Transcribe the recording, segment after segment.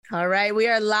All right, we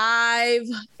are live.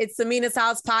 It's the Mina's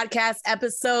House Podcast,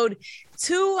 episode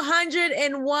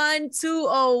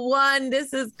 201.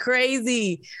 This is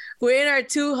crazy. We're in our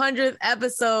 200th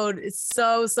episode. It's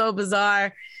so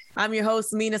bizarre. I'm your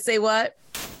host, Mina. Say what?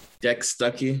 Dex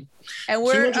Stuckey. And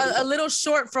we're a little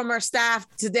short from our staff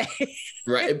today.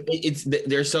 Right.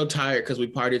 They're so tired because we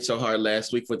partied so hard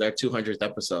last week with our 200th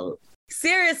episode.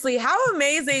 Seriously, how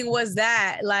amazing was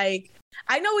that? Like,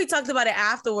 I know we talked about it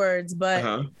afterwards,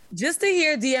 but just to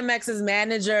hear DMX's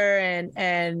manager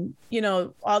and you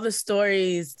know, all the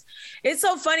stories, it's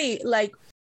so funny. Like,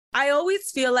 I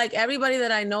always feel like everybody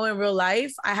that I know in real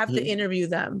life, I have to interview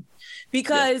them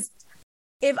because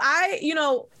if I, you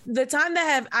know, the time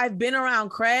that I've been around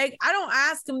Craig, I don't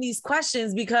ask him these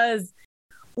questions because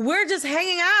we're just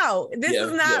hanging out. This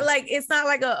is not like, it's not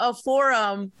like a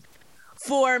forum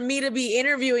for me to be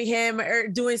interviewing him or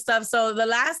doing stuff. So the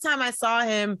last time I saw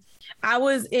him, I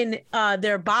was in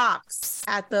their box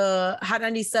at the Hot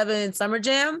 97 Summer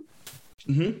Jam.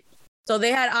 Mm-hmm. So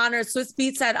they had honored, Swiss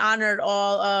Beats had honored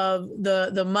all of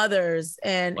the mothers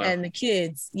and the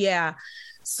kids. Yeah.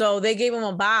 So they gave him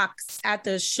a box at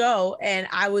the show and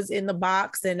I was in the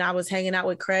box and I was hanging out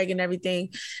with Craig and everything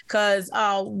because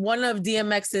one of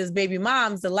DMX's baby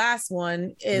moms, the last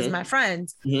one, is my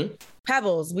friend,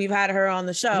 Pebbles. We've had her on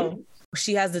the show.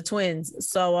 She has the twins.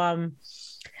 So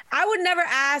I would never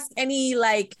ask any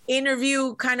like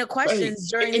interview kind of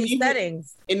questions during these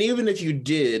settings. And even if you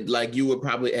did, like you would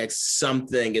probably ask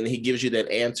something and he gives you that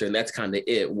answer and that's kind of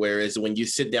it. Whereas when you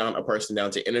sit down a person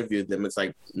down to interview them, it's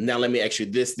like, now let me ask you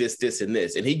this, and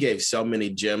this. And he gave so many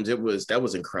gems. That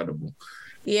was incredible.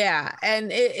 Yeah. And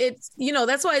it's, you know,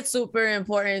 that's why it's super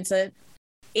important to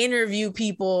interview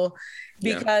people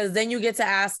because then you get to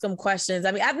ask them questions.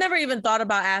 I mean, I've never even thought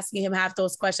about asking him half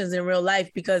those questions in real life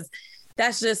because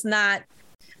that's just not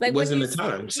like wasn't the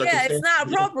time. Yeah, it's not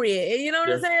appropriate. You know what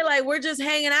I'm saying? Like we're just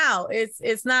hanging out.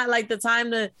 It's not like the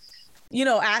time to, you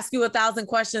know, ask you 1,000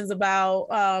 questions about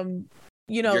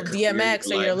you know, DMX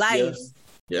or your life.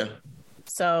 Yeah.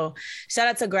 So shout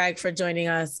out to Greg for joining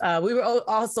us. We were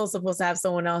also supposed to have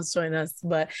someone else join us,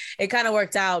 but it kind of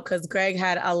worked out because Greg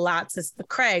had a lot to.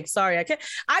 Craig, sorry, I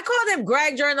called him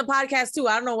Greg during the podcast too.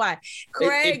 I don't know why.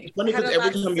 Craig. Funny because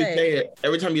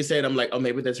every time you say it, I'm like, oh,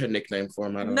 maybe that's her nickname for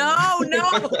him. I don't know.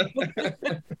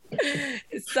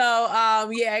 So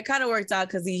yeah, it kind of worked out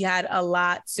because he had a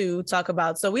lot to talk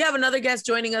about. So we have another guest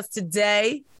joining us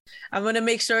today. I'm going to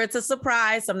make sure it's a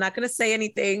surprise. I'm not going to say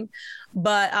anything,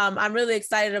 but I'm really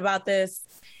excited about this.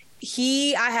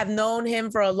 I have known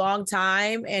him for a long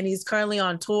time and he's currently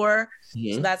on tour.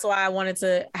 So that's why I wanted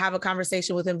to have a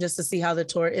conversation with him just to see how the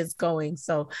tour is going.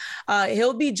 So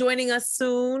he'll be joining us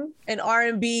soon. An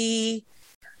R&B,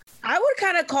 I would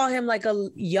kind of call him like a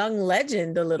young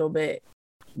legend a little bit.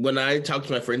 When I talk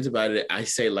to my friends about it, I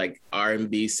say like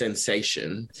R&B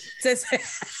sensation. I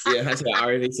say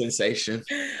R&B sensation.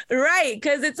 Right,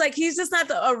 because it's like he's just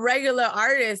not a regular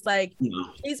artist. Like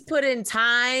he's put in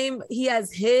time. He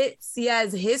has hits. He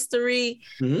has history.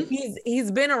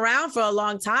 He's been around for a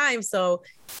long time, so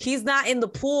he's not in the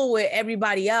pool with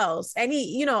everybody else. And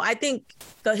he, you know, I think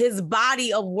his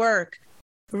body of work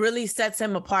really sets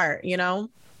him apart. You know.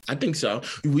 I think so.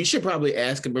 We should probably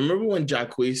ask him. Remember when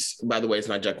Jacquees, by the way, it's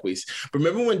not Jacquees.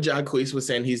 Remember when Jacquees was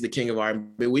saying he's the king of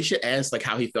R&B? We should ask like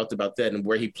how he felt about that and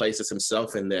where he places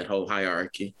himself in that whole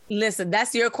hierarchy. Listen,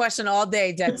 that's your question all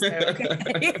day, Dexter.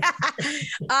 Okay?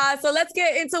 So let's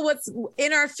get into what's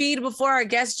in our feed before our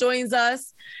guest joins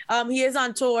us. He is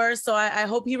on tour, so I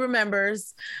hope he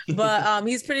remembers, but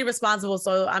he's pretty responsible,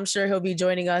 so I'm sure he'll be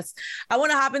joining us. I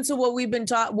want to hop into what we've been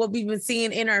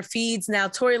seeing in our feeds now.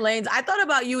 Tory Lanez, I thought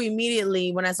about you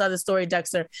immediately when I saw the story,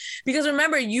 Dexter, because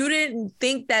remember, you didn't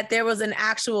think that there was an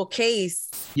actual case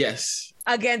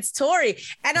against Tory,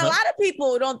 and a lot of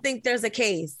people don't think there's a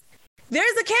case.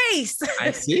 There's a case.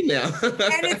 I see now.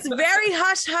 And it's very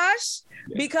hush-hush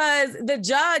because the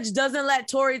judge doesn't let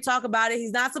Tory talk about it.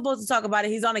 He's not supposed to talk about it.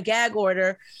 He's on a gag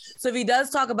order. So if he does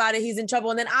talk about it, he's in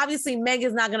trouble. And then obviously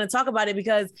Megan's not going to talk about it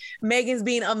because Megan's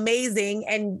being amazing.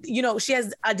 And, you know, she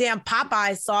has a damn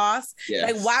Popeye sauce.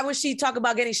 Like, why would she talk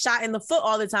about getting shot in the foot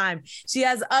all the time? She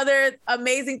has other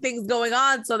amazing things going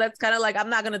on. So that's kind of like, I'm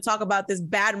not going to talk about this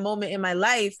bad moment in my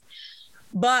life.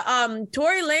 But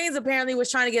Tory Lanez apparently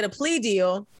was trying to get a plea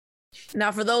deal.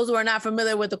 Now, for those who are not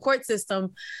familiar with the court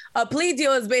system, a plea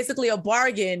deal is basically a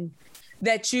bargain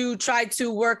that you try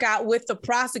to work out with the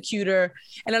prosecutor.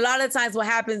 And a lot of times what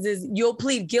happens is you'll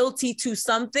plead guilty to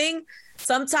something.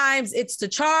 Sometimes it's the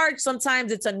charge.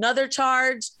 Sometimes it's another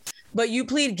charge. but you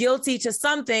plead guilty to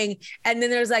something, and then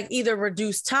there's like either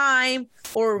reduced time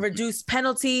or reduced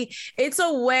penalty. It's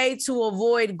a way to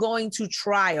avoid going to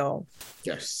trial.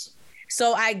 Yes.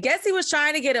 So I guess he was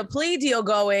trying to get a plea deal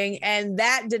going, and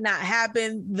that did not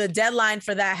happen. The deadline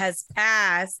for that has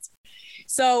passed.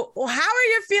 So how are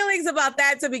your feelings about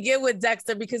that to begin with,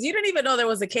 Dexter? Because you didn't even know there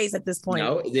was a case at this point.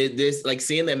 No, this like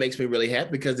seeing that makes me really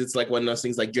happy, because it's like one of those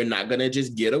things like you're not going to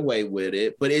just get away with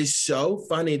it. But it's so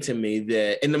funny to me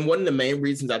that, and then one of the main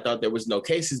reasons I thought there was no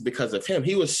case is because of him.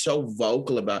 He was so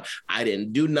vocal about, I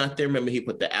didn't do nothing. Remember, he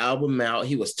put the album out.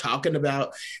 He was talking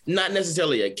about not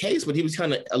necessarily a case, but he was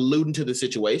kind of alluding to the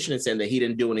situation and saying that he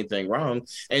didn't do anything wrong.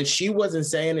 And she wasn't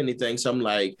saying anything. So I'm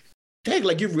like, dang,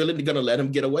 like you're really going to let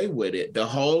him get away with it the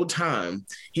whole time.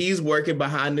 He's working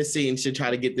behind the scenes to try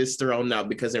to get this thrown out,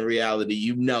 because in reality,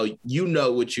 you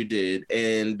know what you did.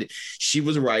 And she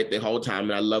was right the whole time.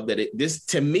 And I love that this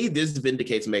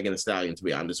vindicates Megan Thee Stallion, to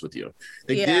be honest with you.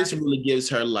 This really gives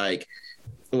her like,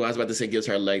 oh, I was about to say gives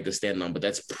her a leg to stand on, but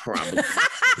that's probably.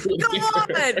 Come on.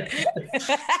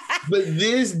 But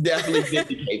this definitely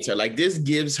vindicates her. Like this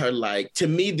gives her like, to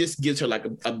me, this gives her like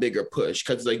a bigger push,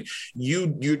 because like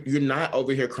you're not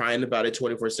over here crying about it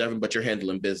 24/7, but you're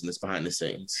handling business behind the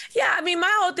scenes. Yeah, I mean,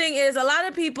 my whole thing is a lot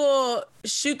of people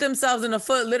shoot themselves in the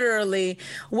foot literally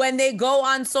when they go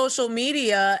on social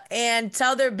media and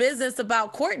tell their business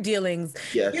about court dealings.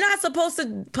 Yes. You're not supposed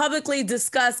to publicly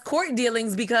discuss court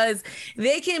dealings because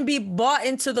they can be bought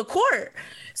into the court.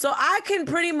 So I can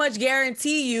pretty much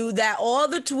guarantee you that all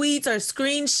the tweets are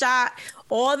screenshot,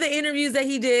 all the interviews that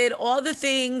he did, all the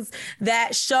things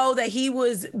that show that he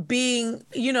was being,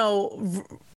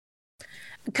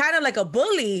 kind of like a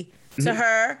bully to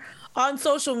her on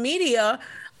social media.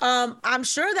 I'm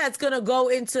sure that's going to go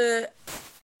into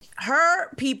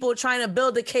her people trying to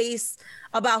build a case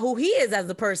about who he is as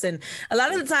a person. A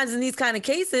lot of the times in these kind of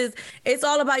cases, it's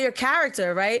all about your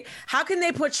character, right? How can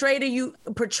they portray you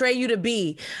to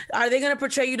be? Are they going to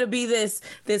portray you to be this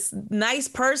nice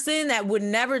person that would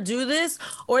never do this,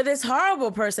 or this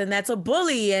horrible person that's a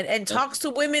bully and talks to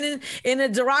women in a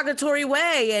derogatory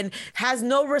way and has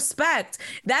no respect?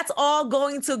 That's all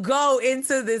going to go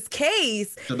into this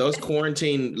case. So those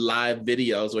quarantine live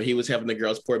videos where he was having the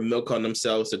girls pour milk on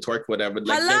themselves to twerk, whatever.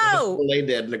 Like, hello, laid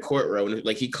that in the courtroom.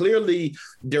 Like he clearly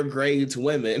degrades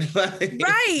women.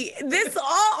 Right. This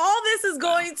all this is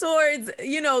going towards,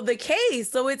 the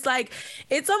case. So it's like,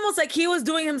 it's almost like he was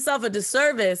doing himself a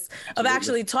disservice of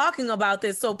actually talking about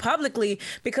this so publicly,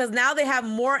 because now they have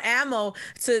more ammo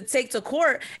to take to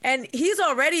court. And he's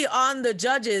already on the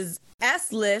judge's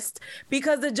S list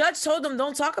because the judge told him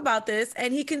don't talk about this,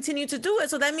 and he continued to do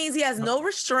it. So that means he has no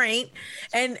restraint,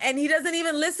 and he doesn't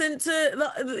even listen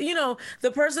to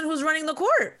the person who's running the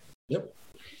court. Yep.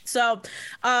 So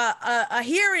a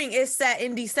hearing is set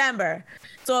in December.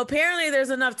 So apparently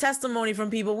there's enough testimony from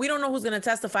people. We don't know who's going to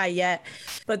testify yet,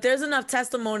 but there's enough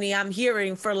testimony I'm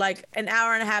hearing for like an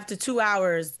hour and a half to 2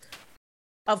 hours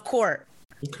of court.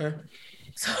 Okay.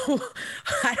 So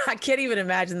I can't even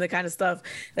imagine the kind of stuff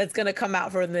that's going to come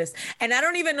out from this. And I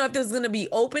don't even know if this is going to be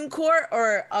open court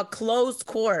or a closed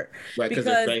court, right, because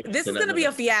this is going to be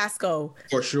a fiasco.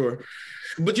 For sure.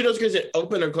 But it's because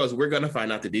open or closed, we're gonna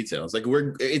find out the details. Like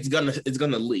it's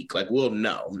gonna leak. Like we'll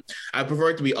know. I prefer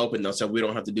it to be open though, so we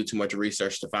don't have to do too much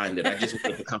research to find it. I just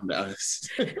want it to come to us.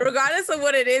 Regardless of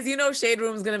what it is, Shade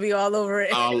Room's gonna be all over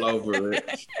it. All over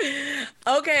it.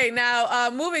 Okay, now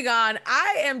moving on.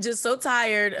 I am just so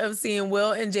tired of seeing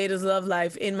Will and Jada's love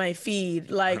life in my feed.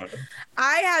 Like,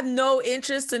 I have no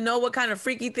interest to know what kind of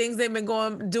freaky things they've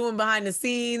been doing behind the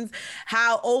scenes,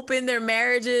 how open their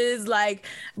marriage is. Like,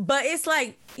 but it's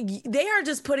like, they are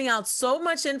just putting out so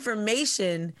much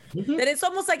information that it's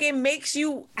almost like it makes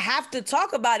you have to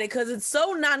talk about it because it's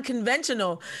so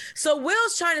non-conventional. So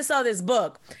Will's trying to sell this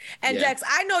book. And Dex,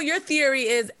 I know your theory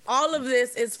is all of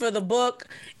this is for the book,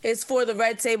 it's for the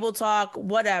Red Table Talk,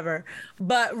 whatever.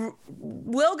 But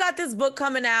Will got this book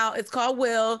coming out. It's called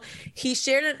Will. He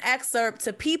shared an excerpt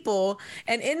to People.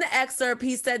 And in the excerpt,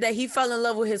 he said that he fell in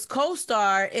love with his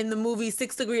co-star in the movie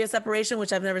 6 Degrees of Separation,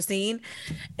 which I've never seen.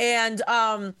 And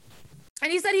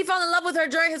he said he fell in love with her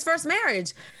during his first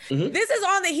marriage. This is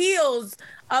on the heels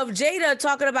of Jada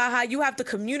talking about how you have to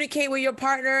communicate with your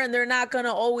partner and they're not going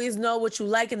to always know what you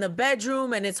like in the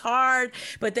bedroom and it's hard.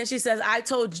 But then she says, I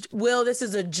told Will this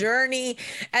is a journey.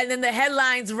 And then the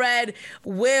headlines read,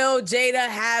 Will Jada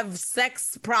have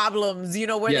sex problems,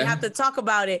 where they have to talk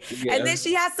about it. Yeah. And then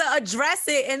she has to address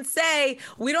it and say,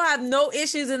 we don't have no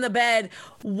issues in the bed.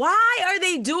 Why are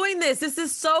they doing this? This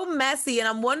is so messy. And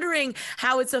I'm wondering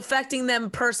how it's affecting them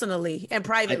personally and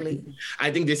privately.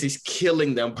 I think this is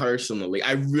killing them personally.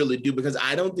 I really do, because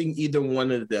I don't think either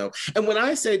one of them. And when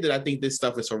I say that I think this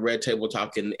stuff is for red table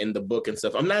talk in the book and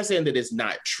stuff, I'm not saying that it's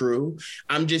not true.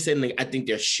 I'm just saying that I think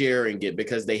they're sharing it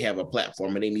because they have a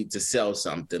platform and they need to sell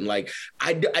something. Like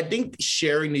I think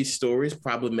sharing these stories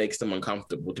probably makes them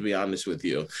uncomfortable, to be honest with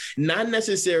you. Not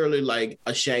necessarily like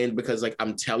ashamed because like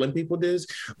I'm telling people this,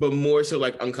 but more so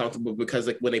like uncomfortable because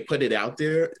like when they put it out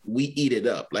there, we eat it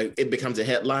up. Like it becomes a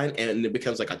headline and it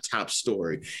becomes like a top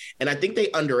story. And I think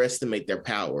they underestimate their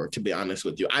power, to be honest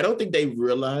with you. I don't think they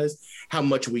realize how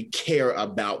much we care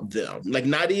about them. Like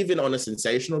not even on a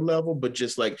sensational level, but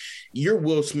just like you're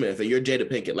Will Smith or you're Jada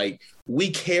Pinkett. Like we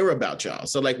care about y'all.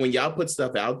 So like when y'all put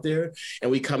stuff out there and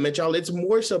we come at y'all, it's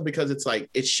more so because it's like,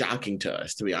 it's shocking to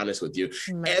us, to be honest with you.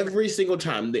 Every single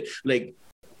time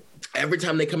every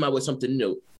time they come out with something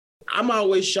new, I'm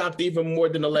always shocked even more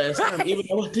than the last time, even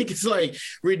though I think it's like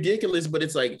ridiculous, but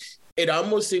it's like, it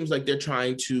almost seems like they're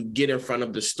trying to get in front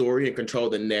of the story and control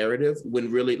the narrative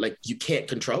when really like you can't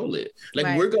control it.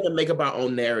 Like we're going to make up our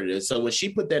own narrative. So when she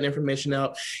put that information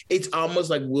out, it's almost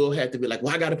like we'll have to be like,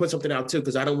 well, I got to put something out too,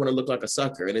 because I don't want to look like a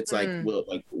sucker. And it's like, well,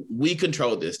 like we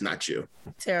control this, not you.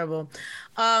 Terrible.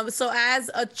 So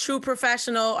as a true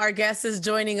professional, our guest is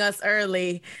joining us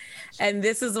early. And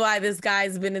this is why this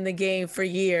guy's been in the game for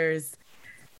years.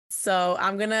 So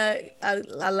I'm going to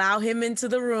allow him into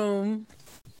the room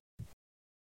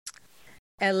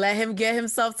and let him get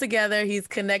himself together. He's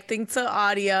connecting to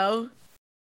audio.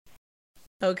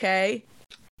 Okay.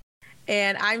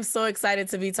 And I'm so excited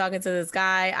to be talking to this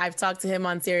guy. I've talked to him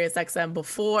on SiriusXM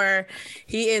before.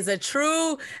 He is a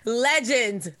true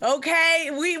legend. Okay,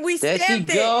 we stamped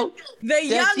it. The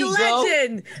young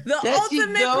legend, the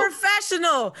ultimate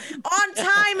professional, on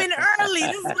time and early.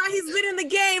 This is why he's been in the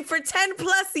game for 10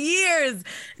 plus years.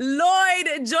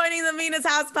 Lloyd joining the Mina's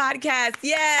House podcast.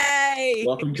 Yay!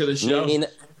 Welcome to the show.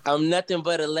 I'm nothing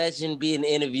but a legend being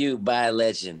interviewed by a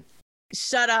legend.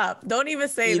 Shut up. Don't even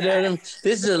say that. Know what I mean?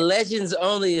 This is a legends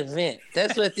only event.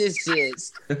 That's what this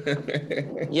is.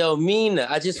 Yo, Mina,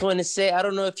 I just want to say, I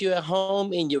don't know if you're at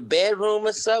home in your bedroom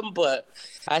or something, but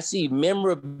I see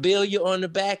memorabilia on the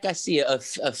back. I see a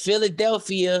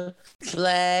Philadelphia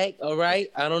flag. All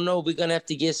right. I don't know. We're going to have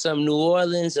to get some New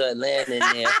Orleans or Atlanta in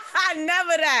there.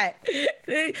 Never that.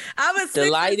 I'm a the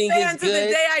lighting is good. To the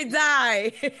day I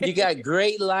die. You got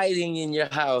great lighting in your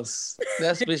house.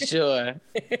 That's for sure.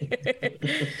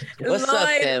 What's up,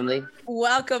 family?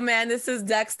 Welcome, man. This is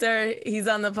Dexter. He's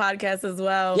on the podcast as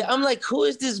well. Yeah, I'm like, who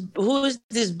is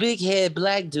this big head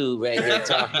black dude right here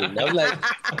talking? I'm like,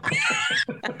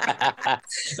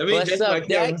 what's up,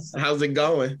 Dex? How's it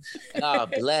going? Oh,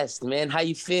 blessed, man. How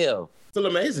you feel? Feel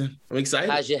amazing. I'm excited.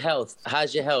 How's your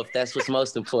health? That's what's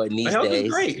most important these days.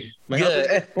 My health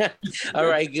is great. Good. All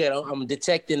right, good. I'm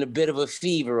detecting a bit of a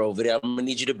fever over there. I'm gonna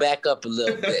need you to back up a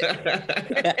little bit.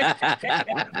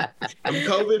 I'm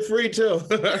COVID free too.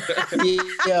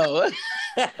 Yo.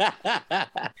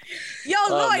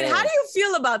 Lloyd, how do you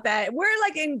feel about that? We're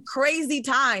like in crazy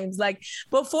times. Like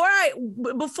before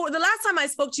the last time I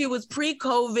spoke to you was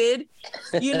pre-COVID.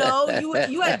 You know,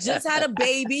 you had just had a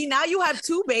baby. Now you have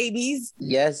two babies.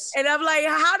 Yes. And I'm like,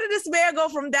 how did this man go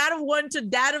from dad of one to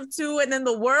dad of two? And then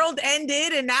the world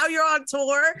ended and now you're on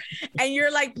tour and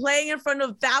you're like playing in front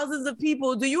of thousands of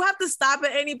people. Do you have to stop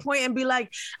at any point and be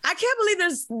like, I can't believe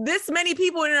there's this many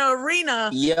people in an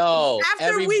arena? Yo,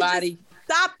 everybody.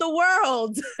 Stop the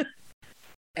world.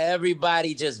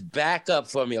 Everybody just back up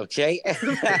for me, okay?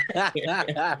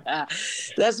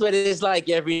 That's what it is like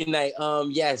every night.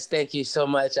 Yes, thank you so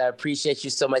much. I appreciate you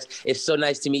so much. It's so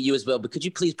nice to meet you as well. But could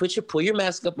you please pull your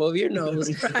mask up over your nose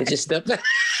and just step back?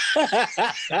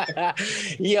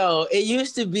 Yo, it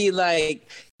used to be like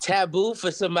taboo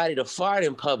for somebody to fart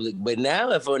in public, but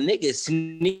now if a nigga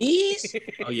sneeze,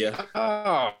 oh yeah.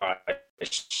 Oh,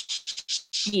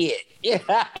 shit.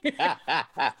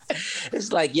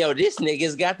 It's like, yo, this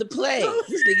nigga's got the plague.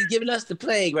 This nigga's giving us the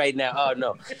plague right now. Oh,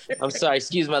 no. I'm sorry.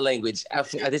 Excuse my language.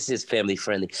 This is family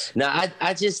friendly. Now,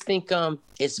 I just think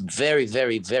it's very,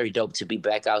 very, very dope to be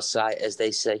back outside, as they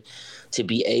say, to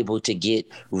be able to get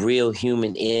real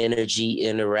human energy,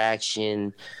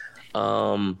 interaction,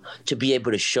 to be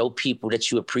able to show people that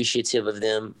you're appreciative of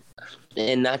them,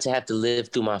 and not to have to live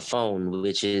through my phone,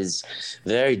 which is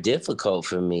very difficult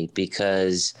for me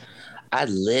because I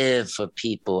live for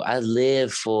people. I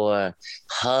live for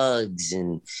hugs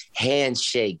and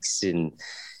handshakes and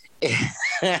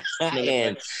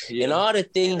and all the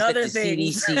things that the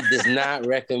CDC does not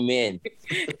recommend.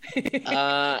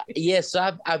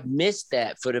 So I've missed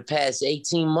that for the past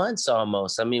 18 months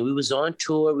almost. I mean, we was on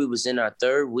tour. We was in our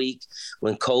third week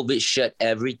when COVID shut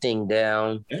everything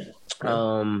down.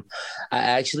 I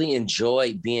actually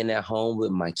enjoyed being at home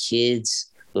with my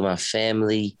kids, with my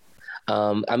family.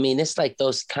 I mean, it's like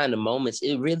those kind of moments.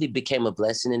 It really became a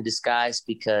blessing in disguise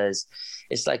because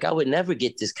it's like I would never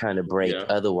get this kind of break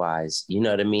otherwise. You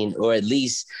know what I mean? Or at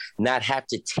least not have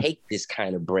to take this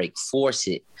kind of break, force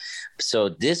it. So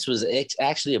this was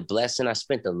actually a blessing. I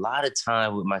spent a lot of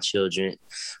time with my children,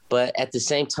 but at the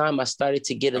same time, I started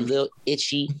to get a little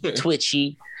itchy,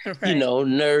 twitchy,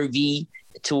 nervy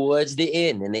towards the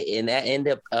end. And that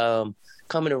ended up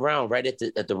coming around right at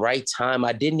the right time.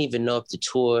 I didn't even know if the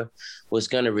tour was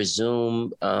going to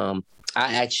resume.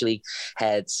 I actually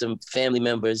had some family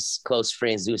members, close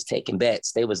friends, who was taking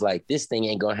bets. They was like, this thing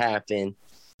ain't going to happen.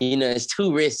 It's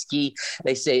too risky.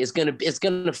 They say it's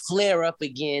gonna flare up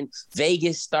again.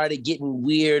 Vegas started getting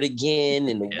weird again,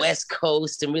 and the West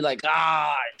Coast, and we're like,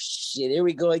 shit, here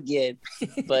we go again.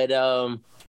 But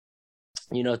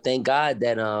thank God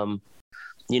that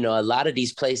a lot of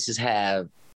these places have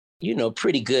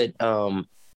pretty good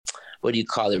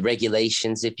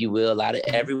regulations, if you will. A lot of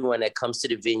everyone that comes to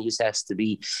the venues has to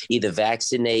be either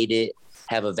vaccinated,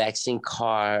 have a vaccine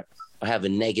card, or have a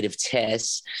negative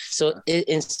test. So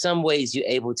in some ways, you're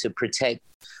able to protect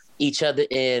each other.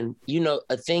 And,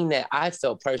 a thing that I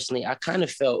felt personally, I kind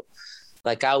of felt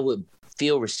like I would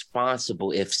feel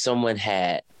responsible if someone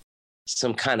had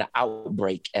some kind of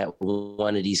outbreak at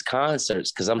one of these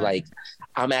concerts, because I'm like,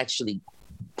 I'm actually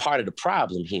part of the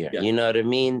problem here. Yeah. You know what I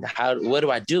mean? What do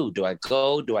I do? Do I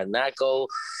go? Do I not go?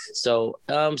 So,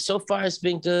 so far it's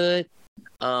been good.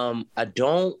 I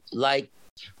don't like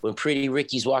when Pretty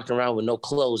Ricky's walking around with no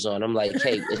clothes on. I'm like,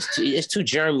 hey, it's too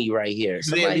germy right here.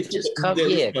 Somebody just come.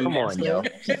 Yeah, come on, yo.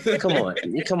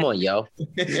 Come on, yo.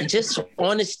 Just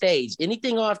on the stage.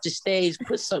 Anything off the stage,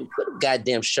 put a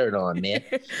goddamn shirt on, man.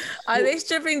 Are they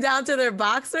stripping down to their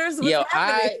boxers? What's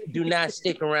happening? I do not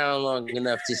stick around long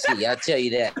enough to see. I'll tell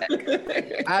you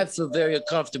that. I feel very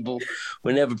uncomfortable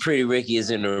whenever Pretty Ricky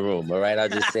is in the room. All right, I'll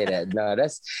just say that. No,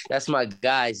 that's my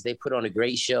guys. They put on a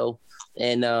great show,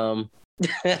 and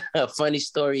a funny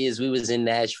story is we was in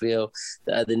Nashville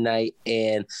the other night,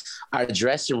 and our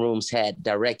dressing rooms had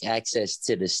direct access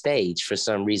to the stage. For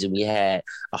some reason, we had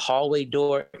a hallway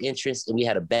door entrance and we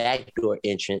had a back door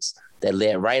entrance that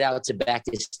led right out to back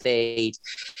of the stage.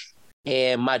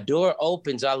 And my door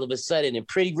opens all of a sudden, and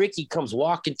Pretty Ricky comes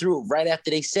walking through right after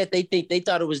they said they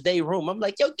thought it was their room. I'm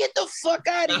like, yo, get the fuck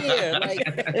out of here.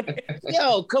 Like,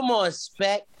 yo, come on,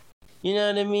 Spec. You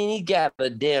know what I mean? He got a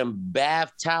damn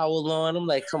bath towel on. I'm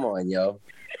like, come on, yo.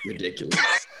 Ridiculous.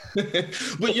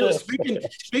 But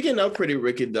speaking of Pretty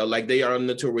Ricky though, like they are on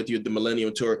the tour with you, the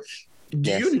Millennium Tour. Do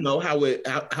you know how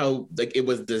like it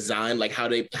was designed? Like how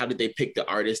did they pick the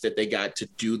artists that they got to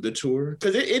do the tour?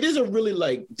 Because it is a really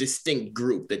like distinct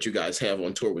group that you guys have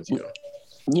on tour with you.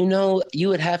 You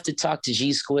would have to talk to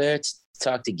G Square,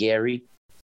 talk to Gary,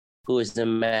 who is the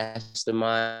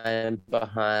mastermind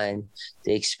behind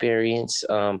the experience.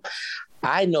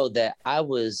 I know that I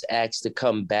was asked to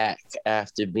come back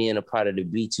after being a part of the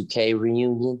B2K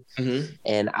reunion. Mm-hmm.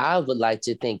 And I would like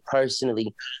to think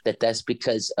personally that that's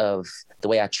because of the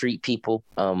way I treat people,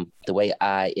 the way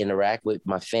I interact with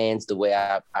my fans, the way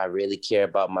I really care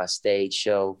about my stage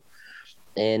show.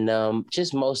 And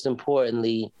just most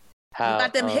importantly, how, you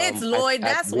got them hits, Lloyd.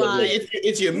 That's why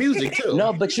it's your music too.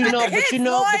 No, but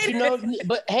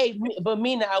hey,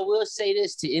 Mina, I will say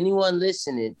this to anyone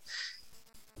listening.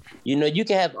 You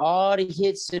can have all the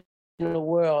hits in the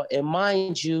world, and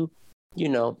mind you,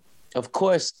 of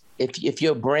course, if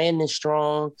your brand is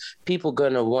strong, people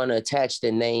gonna want to attach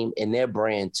their name and their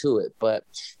brand to it. But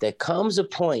there comes a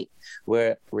point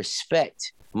where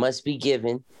respect must be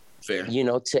given. Fair.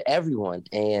 To everyone.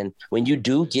 And when you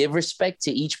do give respect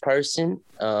to each person,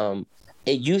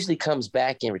 it usually comes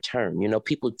back in return.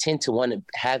 People tend to want to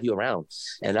have you around.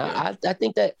 And I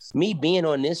think that me being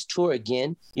on this tour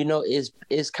again,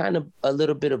 is kind of a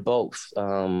little bit of both.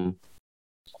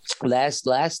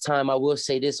 Last time, I will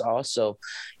say this also,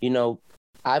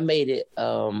 I made it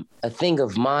a thing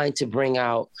of mine to bring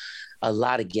out a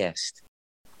lot of guests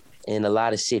in a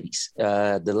lot of cities.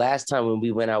 The last time when we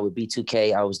went out with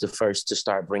B2K, I was the first to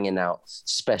start bringing out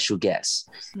special guests.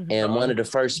 Mm-hmm. And one of the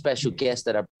first special guests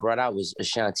that I brought out was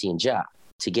Ashanti and Ja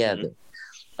together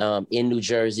in New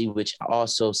Jersey, which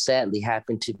also sadly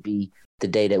happened to be the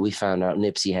day that we found out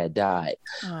Nipsey had died.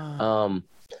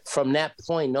 From that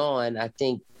point on, I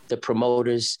think the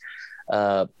promoters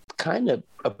kind of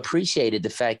appreciated the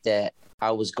fact that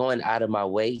I was going out of my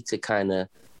way to kind of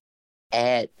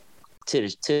add to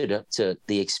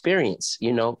the experience,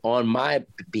 you know, on my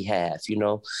behalf, you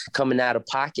know, coming out of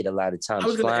pocket a lot of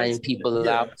times, flying people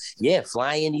out. Yeah,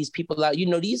 flying these people out. You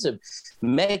know, these are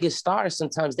mega stars.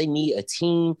 Sometimes they need a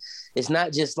team. It's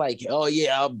not just like, oh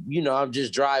yeah, I'm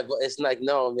just driving. It's like,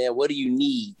 no, man, what do you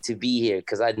need to be here?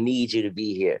 Because I need you to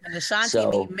be here. And Ashanti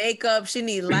need makeup. She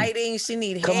need lighting. She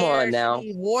need come hair. On now. She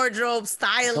need wardrobe,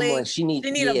 styling. Come on, she need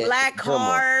a black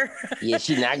car. Yeah,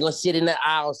 she's not gonna sit in the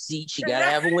aisle seat. She gotta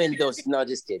have a window. No,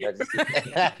 just kidding.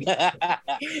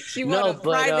 She want a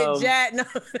private jet.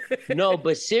 No,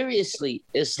 but seriously,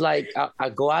 it's like I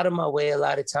go out of my way a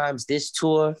lot of times. This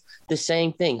tour, the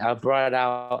same thing. I brought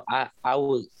out. I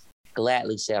would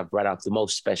gladly say I brought out the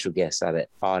most special guests out of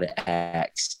all the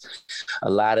acts. A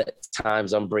lot of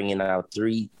times I'm bringing out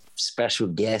 3 special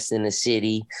guests in the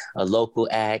city, a local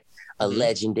act, a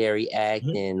legendary act,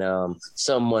 and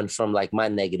someone from like my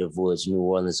negative woods, New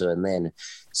Orleans or Atlanta.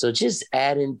 So just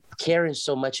caring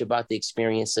so much about the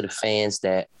experience of the fans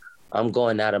that I'm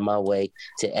going out of my way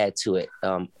to add to it.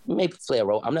 Maybe play a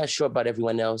role. I'm not sure about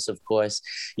everyone else, of course.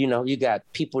 You know, you got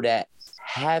people that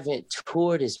haven't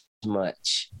toured as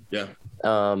much. Yeah.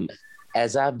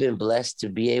 As I've been blessed to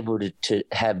be able to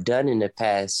have done in the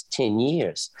past 10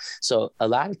 years. So a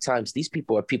lot of times these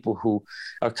people are people who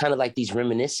are kind of like these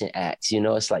reminiscent acts, you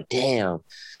know, it's like, damn,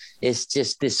 it's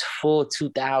just this full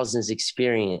 2000s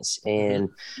experience. And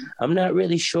I'm not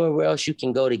really sure where else you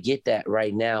can go to get that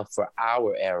right now for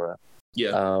our era.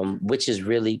 Yeah. Which is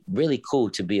really, really cool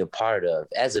to be a part of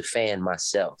as a fan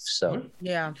myself. So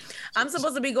yeah. I'm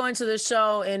supposed to be going to the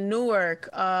show in Newark.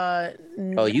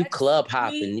 Oh, you club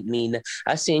hopping. I mean,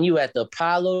 I seen you at the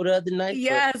Apollo the other night.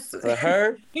 Yes. For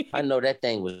her. I know that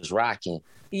thing was rocking.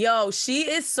 Yo, she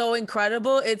is so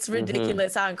incredible. It's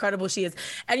ridiculous how incredible she is.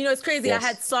 And you know, it's crazy. Yes.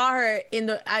 I saw her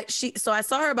I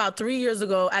saw her about 3 years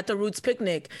ago at the Roots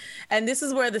picnic. And this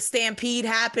is where the stampede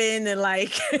happened and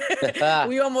like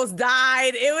we almost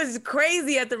died. It was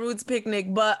crazy at the Roots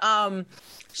picnic. But I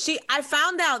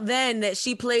found out then that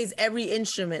she plays every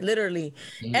instrument, literally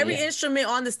every instrument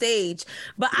on the stage.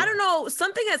 But I don't know,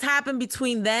 something has happened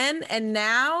between then and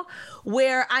now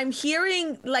where I'm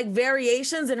hearing like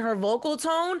variations in her vocal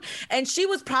tone, and she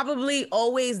was probably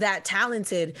always that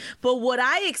talented. But what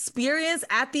I experienced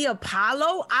at the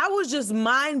Apollo, I was just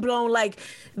mind blown. Like,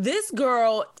 this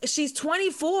girl, she's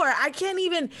 24. I can't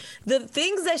even, the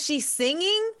things that she's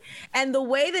singing and the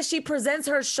way that she presents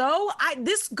her show,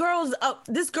 this girl's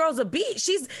a beat.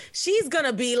 She's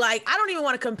gonna be like, I don't even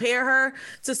want to compare her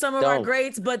to some of our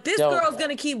greats, but this girl's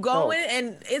gonna keep going,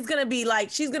 and it's gonna be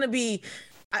like, she's gonna be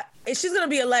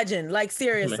a legend, like,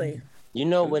 seriously. You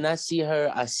know, when I see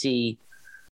her, I see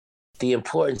the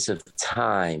importance of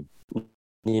time.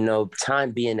 You know,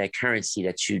 time being that currency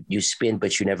that you spend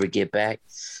but you never get back.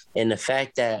 And the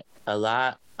fact that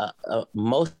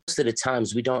most of the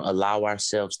times we don't allow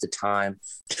ourselves the time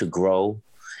to grow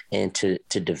and to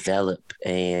develop.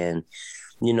 And,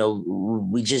 you know,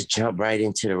 we just jump right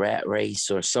into the rat race,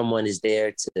 or someone is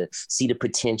there to see the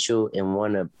potential and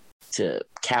want to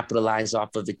capitalize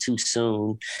off of it too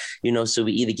soon. You know, so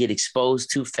we either get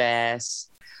exposed too fast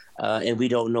and we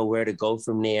don't know where to go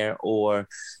from there, or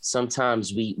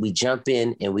sometimes we jump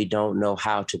in and we don't know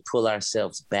how to pull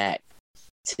ourselves back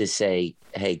to say,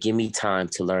 hey, give me time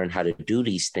to learn how to do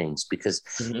these things, because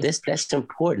that's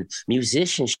important.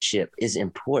 Musicianship is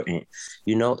important.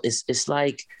 You know, it's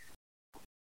like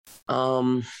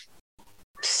one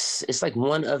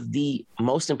of the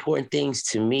most important things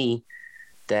to me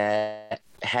that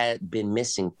had been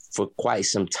missing for quite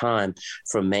some time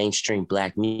from mainstream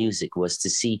Black music, was to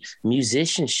see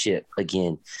musicianship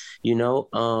again. You know,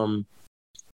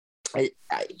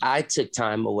 I took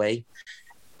time away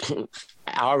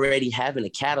already having a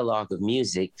catalog of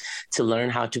music to learn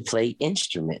how to play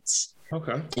instruments.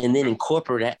 Okay. And then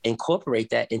incorporate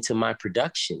that into my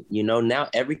production. You know, now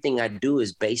everything I do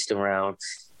is based around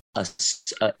a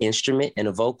instrument and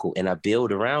a vocal, and I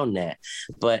build around that.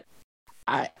 But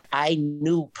I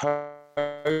knew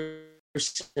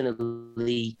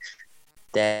personally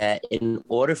that in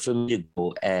order for me to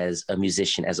go as a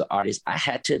musician, as an artist, I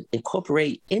had to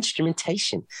incorporate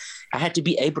instrumentation. I had to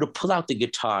be able to pull out the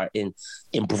guitar and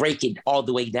break it all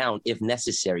the way down if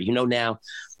necessary. You know, now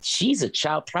she's a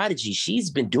child prodigy. She's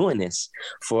been doing this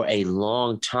for a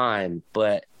long time,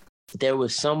 but there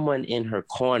was someone in her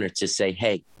corner to say,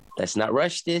 hey, let's not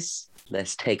rush this.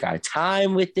 Let's take our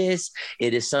time with this.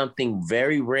 It is something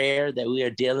very rare that we are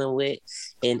dealing with,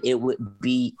 and it would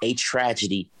be a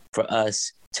tragedy for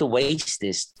us to waste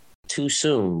this too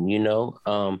soon. You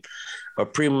know, or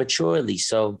prematurely.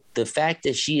 So the fact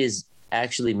that she is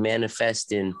actually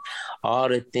manifesting all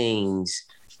the things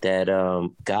that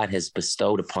God has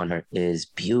bestowed upon her is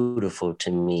beautiful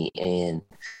to me. And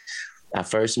I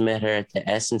first met her at the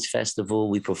Essence Festival.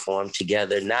 We performed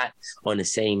together, not at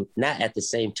the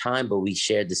same time, but we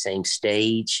shared the same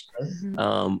stage,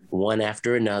 one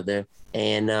after another.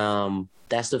 And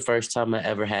that's the first time I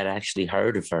ever had actually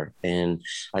heard of her. And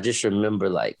I just remember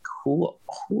like, who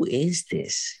is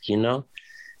this? You know,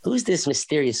 who's this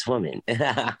mysterious woman?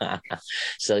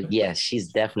 So yeah,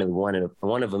 she's definitely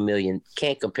one of a million.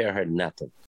 Can't compare her to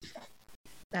nothing.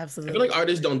 Absolutely. I feel like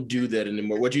artists don't do that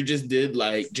anymore. What you just did,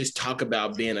 like just talk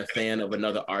about being a fan of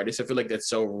another artist. I feel like that's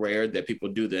so rare that people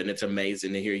do that. And it's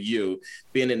amazing to hear you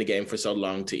being in the game for so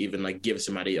long to even like give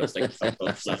somebody else like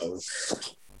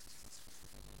flowers.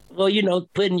 Well, you know,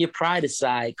 putting your pride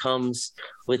aside comes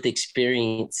with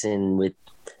experience and with,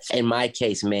 in my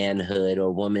case, manhood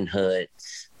or womanhood,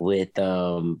 with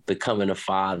becoming a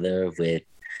father, with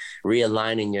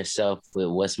realigning yourself with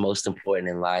what's most important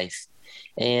in life.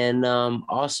 And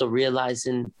also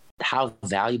realizing how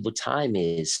valuable time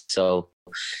is. So,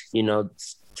 you know,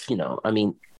 I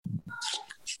mean,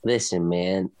 listen,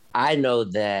 man, I know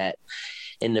that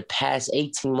in the past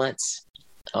 18 months,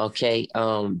 okay,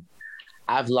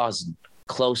 I've lost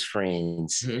close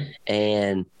friends,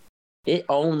 and it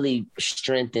only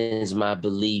strengthens my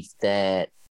belief that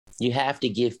you have to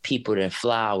give people their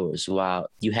flowers while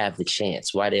you have the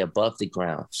chance, while they're above the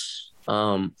ground.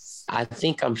 I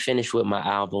think I'm finished with my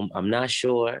album. I'm not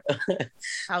sure, but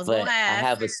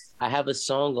I have a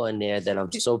song on there that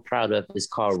I'm so proud of. It's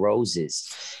called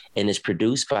Roses, and it's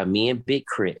produced by me and Big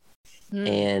Crit.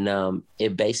 And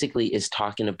it basically is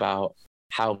talking about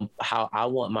how I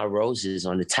want my roses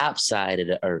on the top side of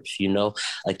the earth, you know,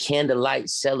 a candlelight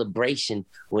celebration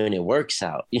when it works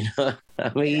out, you know what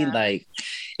I mean? Like,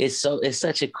 it's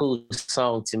such a cool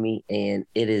song to me, and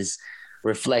it is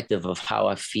reflective of how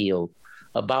I feel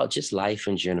about just life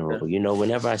in general. You know,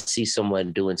 whenever I see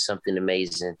someone doing something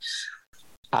amazing,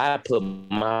 I put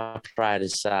my pride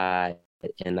aside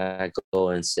and I go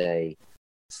and say,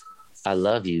 I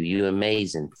love you. You're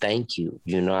amazing. Thank you.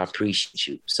 You know, I appreciate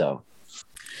you. So,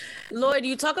 Lloyd,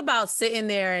 you talk about sitting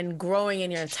there and growing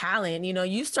in your talent. You know,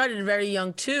 you started very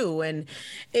young too, and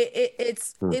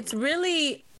it's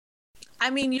really, I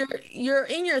mean, you're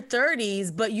in your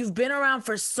 30s, but you've been around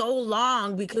for so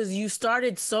long because you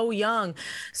started so young.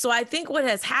 So I think what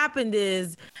has happened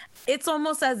is it's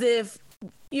almost as if,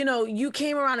 you know, you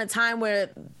came around a time where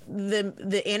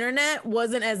the internet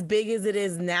wasn't as big as it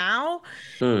is now,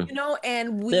 you know,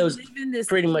 and we live in this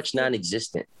pretty much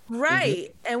non-existent.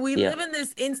 Right. And we live in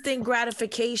this instant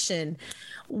gratification.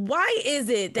 Why is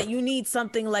it that you need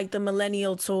something like the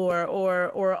Millennial Tour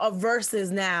or a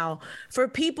Versus now for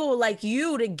people like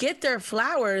you to get their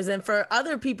flowers, and for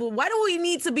other people? Why do we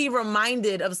need to be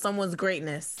reminded of someone's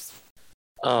greatness?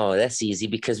 Oh, that's easy,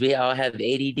 because we all have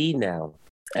ADD now.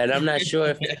 And I'm not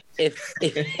sure if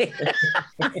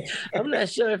I'm not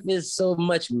sure if it's so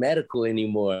much medical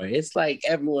anymore. It's like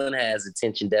everyone has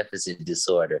attention deficit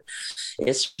disorder.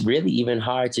 It's really even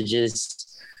hard to just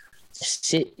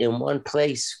sit in one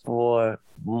place for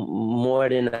more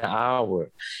than an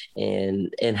hour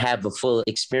and have a full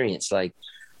experience. Like,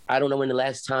 I don't know when the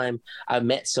last time I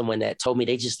met someone that told me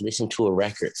they just listened to a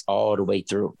record all the way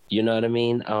through. You know what I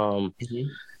mean?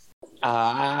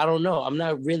 I don't know. I'm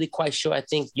not really quite sure. I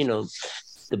think, you know,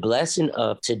 the blessing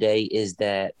of today is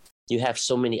that you have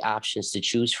so many options to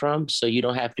choose from. So you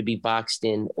don't have to be boxed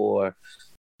in or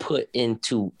put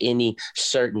into any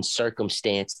certain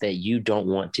circumstance that you don't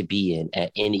want to be in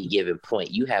at any given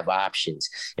point. You have options.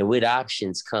 And with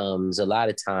options comes a lot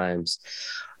of times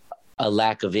a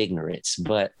lack of ignorance.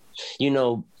 But, you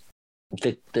know,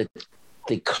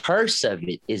 the curse of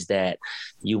it is that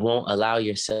you won't allow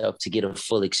yourself to get a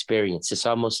full experience. It's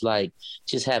almost like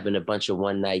just having a bunch of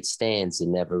one night stands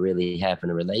and never really having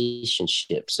a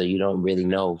relationship. So you don't really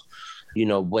know, you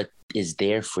know, what is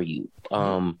there for you.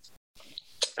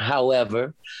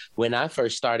 However, when I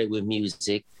first started with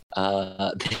music,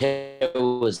 there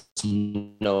was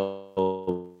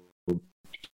no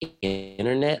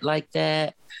internet like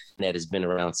that. That has been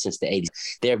around since the 80s.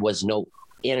 There was no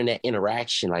internet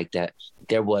interaction like that.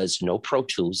 There was no Pro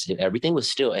Tools. Everything was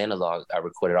still analog. I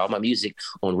recorded all my music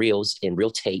on reels and reel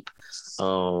tape.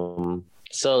 So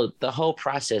the whole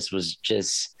process was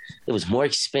just, it was more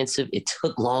expensive. It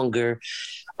took longer.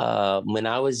 When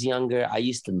I was younger, I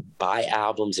used to buy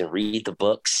albums and read the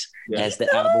books as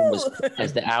the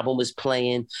album was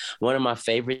playing. One of my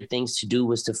favorite things to do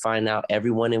was to find out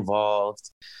everyone involved.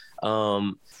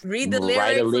 Read the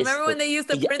lyrics. Remember when they used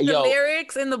to print the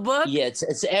lyrics in the book? Yeah,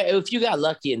 it's if you got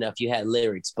lucky enough, you had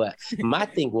lyrics. But my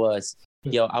thing was,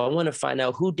 I want to find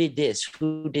out who did this.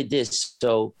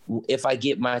 So if I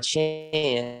get my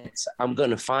chance, I'm going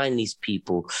to find these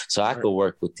people so I could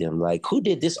work with them. Like, who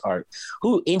did this art?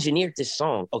 Who engineered this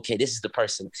song? Okay, this is the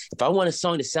person. If I want a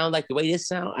song to sound like the way this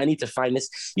sound, I need to find this.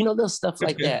 Little stuff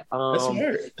like that.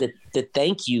 The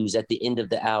thank yous at the end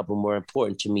of the album were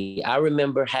important to me. I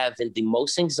remember having the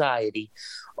most anxiety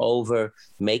over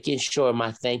making sure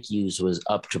my thank yous was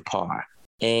up to par.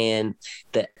 And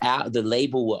the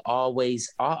label will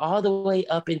always, all the way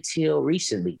up until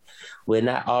recently, when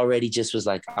I already just was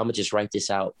like, I'm going to just write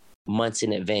this out months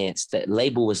in advance. That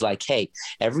label was like, hey,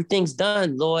 everything's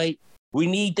done, Lloyd. We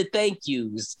need the thank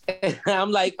yous. And I'm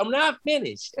like, I'm not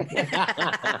finished.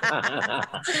 I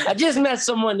just met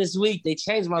someone this week. They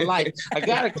changed my life. I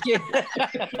got to get.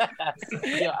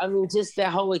 Just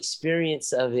that whole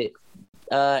experience of it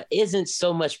isn't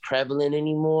so much prevalent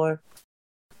anymore.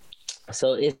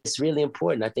 So it's really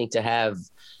important, I think, to have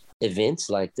events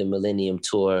like the Millennium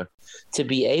Tour to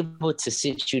be able to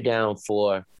sit you down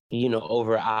for,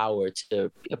 over an hour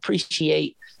to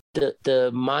appreciate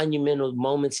the monumental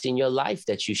moments in your life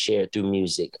that you shared through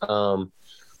music.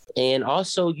 And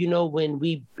also, when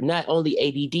we not only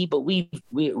ADD, but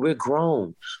we're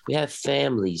grown. We have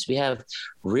families. We have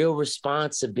real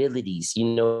responsibilities.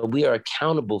 We are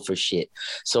accountable for shit.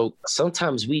 So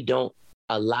sometimes we don't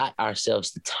allot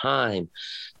ourselves the time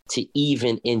to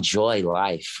even enjoy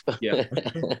life. Yeah.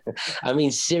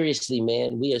 Seriously,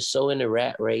 man, we are so in a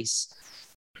rat race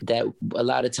that a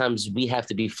lot of times we have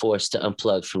to be forced to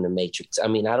unplug from the matrix. I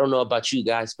don't know about you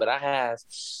guys, but I have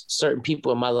certain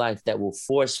people in my life that will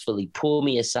forcefully pull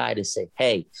me aside and say,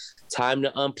 hey, time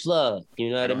to unplug.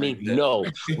 You know what I mean? No,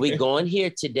 we're going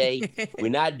here today.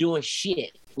 We're not doing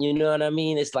shit. You know what I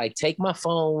mean? It's like, take my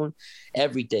phone,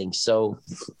 everything. So,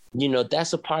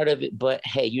 that's a part of it. But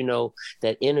hey,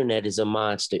 that internet is a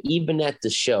monster. Even at the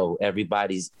show,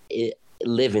 everybody's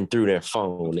living through their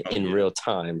phone in real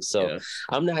time. So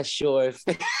I'm not sure if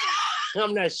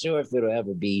it'll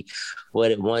ever be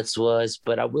what it once was.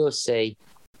 But I will say,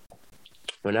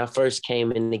 when I first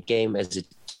came in the game as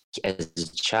a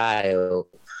child,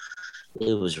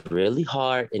 it was really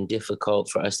hard and difficult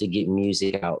for us to get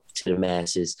music out to the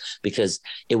masses because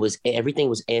everything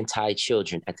was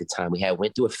anti-children at the time. We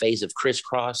went through a phase of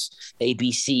Crisscross,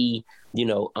 ABC,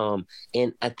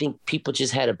 and I think people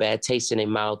just had a bad taste in their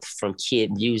mouth from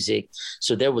kid music.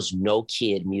 So there was no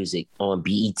kid music on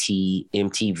BET,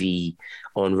 MTV,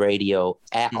 on radio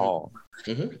at all.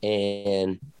 Mm-hmm.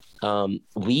 And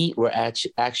we were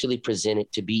actually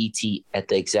presented to BET at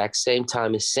the exact same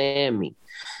time as Sammy.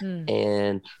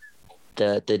 And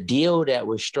the deal that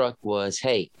was struck was,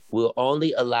 hey, we'll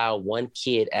only allow one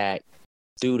kid act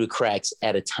through the cracks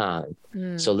at a time.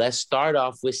 So let's start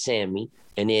off with Sammy,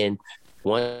 and then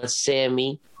once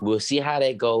Sammy, we'll see how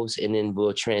that goes, and then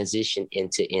we'll transition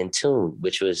into In Tune,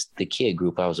 which was the kid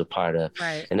group I was a part of.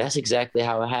 Right. And that's exactly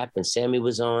how it happened. Sammy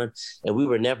was on, and we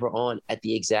were never on at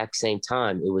the exact same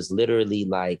time. It was literally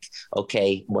like,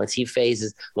 okay, once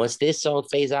this song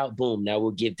phases out, boom, now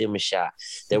we'll give them a shot.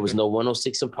 There was no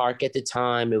 106 in Park at the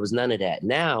time. It was none of that.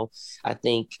 Now, I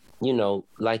think, to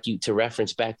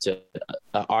reference back to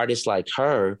an artist like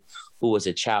her, who was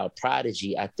a child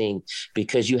prodigy, I think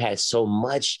because you had so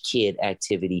much kid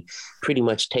activity pretty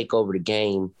much take over the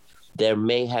game, there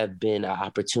may have been an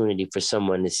opportunity for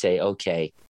someone to say,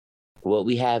 okay, what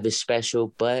we have is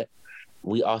special, but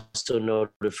we also know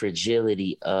the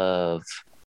fragility of,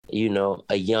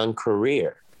 a young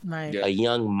career, right. A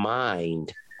young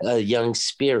mind, a young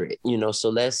spirit,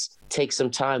 so let's take some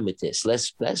time with this.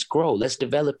 Let's grow. Let's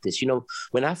develop this.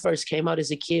 When I first came out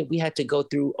as a kid, we had to go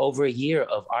through over a year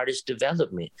of artist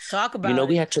development. Talk about it.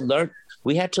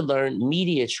 We had to learn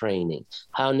media training,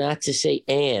 how not to say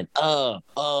don't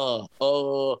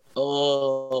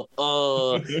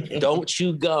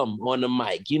chew gum on the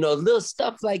mic, little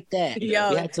stuff like that. Yo.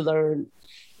 We had to learn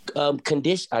I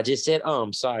just said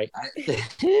sorry.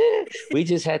 We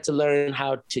just had to learn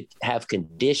how to have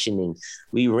conditioning.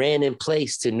 We ran in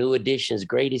place to New Edition's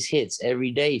greatest hits every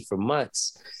day for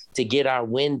months to get our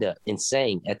wind up and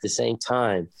sang at the same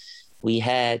time. We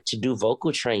had to do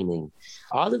vocal training,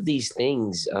 all of these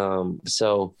things.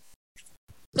 So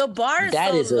the bar is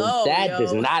so low. That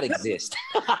does not exist.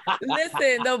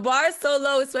 Listen, the bar is so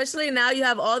low, especially now you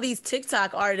have all these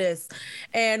TikTok artists.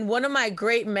 And one of my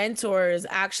great mentors,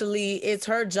 actually, it's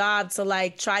her job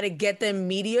to try to get them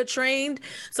media trained.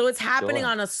 So it's happening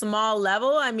on a small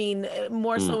level.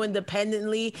 More so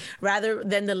independently rather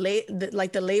than the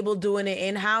label doing it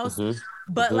in-house. Mm-hmm.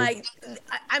 But like,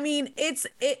 I mean,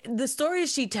 the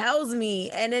stories she tells me,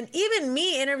 and then even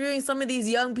me interviewing some of these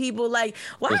young people, like,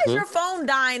 why is your phone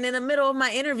dying in the middle of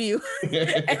my interview?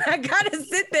 And I gotta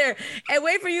sit there and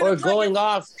wait for you or to going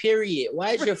off, period.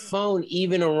 Why is your phone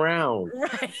even around?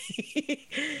 Right.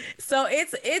 So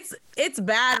it's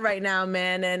bad right now,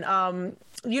 man. And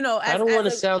you know, I don't want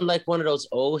to sound like one of those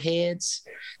old heads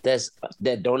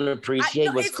that don't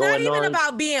appreciate what's going on. It's not even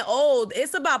about being old.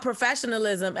 It's about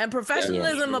professionalism, and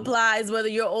professionalism applies whether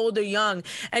you're old or young.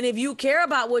 And if you care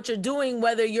about what you're doing,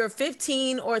 whether you're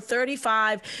 15 or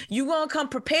 35, you're going to come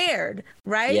prepared,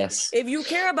 right? Yes. If you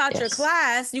care about your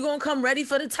class, you're going to come ready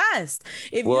for the test.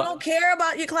 If you don't care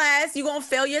about your class, you're going to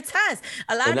fail your test.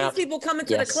 A lot of these people come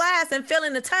into the class and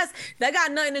failing the test, that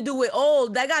got nothing to do with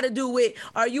old. That got to do with,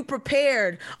 are you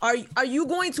prepared? Are you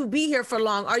going to be here for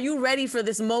long? Are you ready for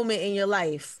this moment in your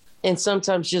life? And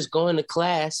sometimes just going to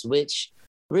class, which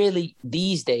really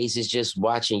these days is just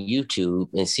watching YouTube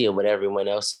and seeing what everyone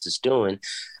else is doing.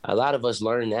 A lot of us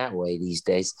learn that way these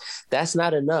days. That's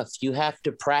not enough. You have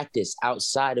to practice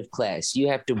outside of class. You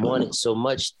have to want it so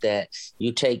much that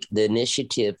you take the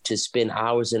initiative to spend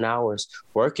hours and hours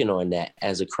working on that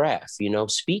as a craft. You know,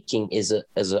 speaking is an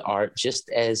art just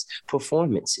as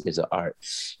performance is an art.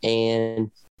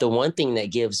 And the one thing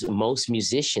that gives most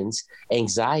musicians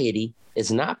anxiety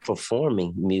is not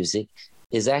performing music,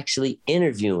 is actually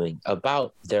interviewing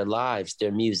about their lives,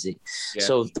 their music. Yeah.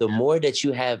 So the more that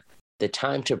you have the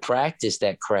time to practice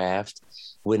that craft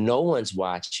when no one's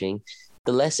watching,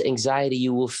 the less anxiety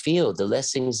you will feel. The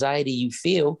less anxiety you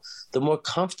feel, the more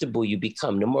comfortable you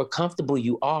become. The more comfortable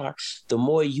you are, the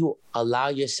more you allow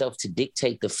yourself to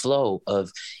dictate the flow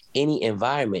of any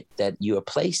environment that you are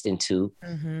placed into.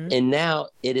 Mm-hmm. And now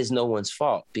it is no one's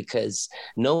fault, because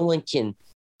no one can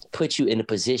put you in a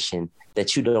position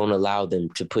that you don't allow them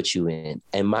to put you in.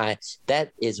 And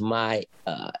that is my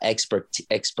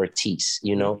expertise,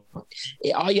 you know.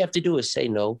 All you have to do is say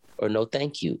no, or no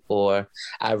thank you, or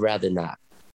I'd rather not,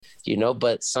 you know.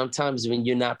 But sometimes when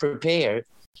you're not prepared,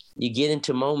 you get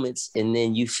into moments and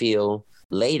then you feel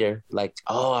later like,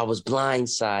 oh, I was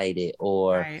blindsided,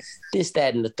 or this,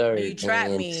 that, and the third. You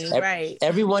trapped me, right.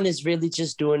 Everyone is really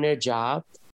just doing their job.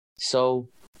 So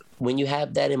when you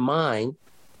have that in mind,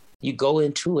 you go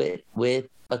into it with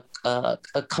a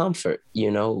comfort,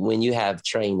 you know, when you have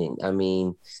training. I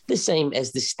mean, the same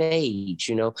as the stage,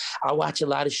 you know. I watch a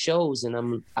lot of shows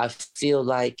and I feel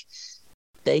like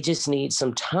they just need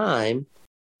some time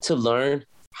to learn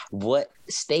what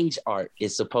stage art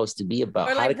is supposed to be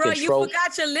about. Or like, bro, you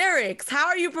forgot your lyrics. How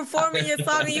are you performing your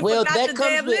song and you forgot the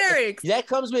damn lyrics? That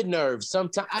comes with nerves.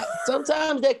 Sometimes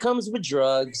that comes with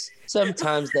drugs.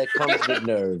 Sometimes that comes with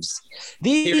nerves.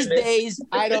 These days,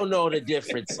 I don't know the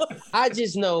difference. I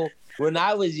just know when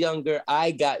I was younger,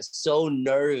 I got so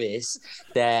nervous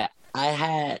that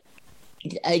I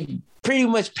pretty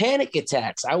much panic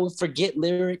attacks. I would forget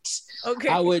lyrics. Okay.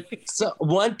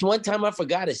 One time I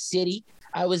forgot a city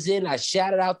I was in. I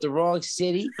shouted out the wrong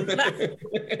city.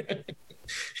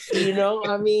 You know,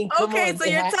 I mean, come on. So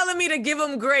you're telling me to give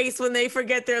them grace when they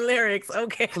forget their lyrics.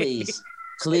 Okay.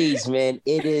 Please, man.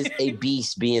 It is a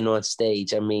beast being on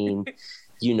stage. I mean,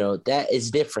 you know, that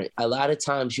is different. A lot of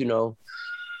times, you know,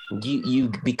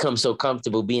 you become so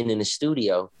comfortable being in the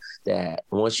studio that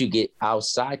once you get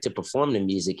outside to perform the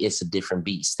music, it's a different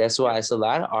beast. That's why it's a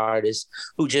lot of artists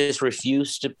who just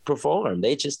refuse to perform.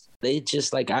 They just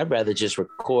like, I'd rather just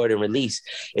record and release.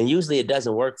 And usually it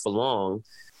doesn't work for long.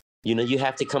 You know, you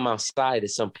have to come outside at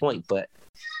some point, but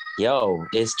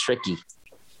it's tricky.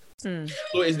 So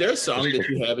is there a song that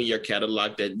you have in your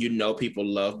catalog that you know people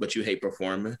love, but you hate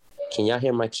performing? Can y'all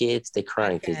hear my kids? They're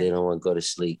crying because they don't want to go to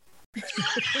sleep.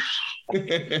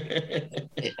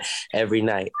 Every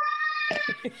night.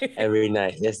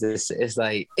 It's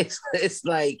like this is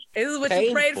what painful.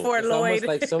 You prayed for, it's Lloyd. Almost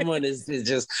like someone is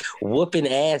just whooping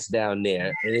ass down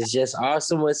there, and it's just all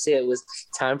someone said was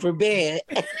time for bed.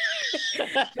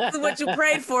 This is what you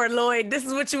prayed for, Lloyd. This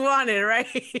is what you wanted, right?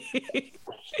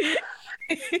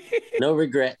 No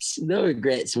regrets,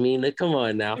 Mina. Come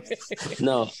on now.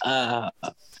 No.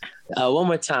 One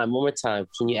more time.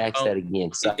 Can you ask that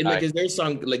again? Like, is there a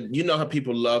song, like, you know how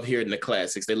people love hearing the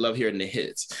classics, they love hearing the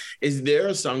hits. Is there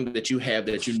a song that you have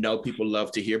that you know people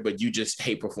love to hear, but you just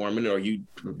hate performing, or you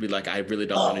be like, I really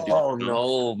don't want to do that? Oh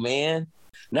no, man,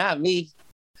 not me.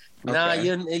 Okay. Nah,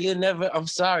 you never. I'm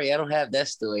sorry, I don't have that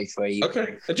story for you.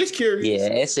 Okay, I'm just curious.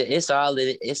 Yeah, it's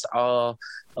all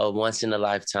a once in a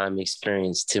lifetime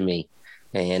experience to me,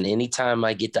 and anytime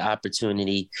I get the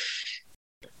opportunity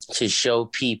to show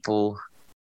people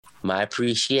my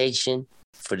appreciation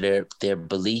for their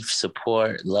belief,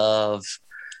 support, love,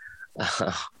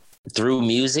 through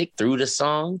music, through the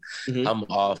song, I'm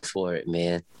all for it,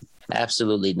 man.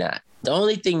 Absolutely not. The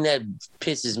only thing that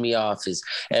pisses me off is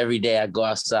every day I go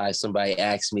outside, somebody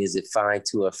asks me, is it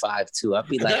 5'2" or 5'2"?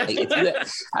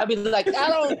 I'd be like, I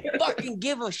don't fucking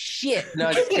give a shit.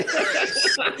 No, yo,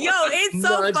 it's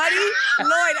so funny.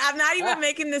 Lloyd, I'm not even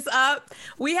making this up.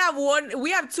 We have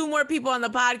two more people on the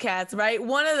podcast, right?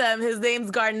 One of them, his name's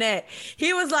Garnett.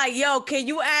 He was like, yo, can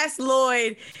you ask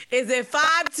Lloyd, is it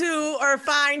 5'2" or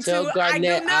 5'2"? I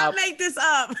do not make this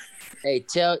up. Hey,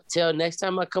 tell next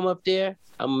time I come up there,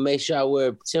 I'm gonna make sure I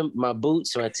wear my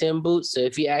boots, my Tim boots. So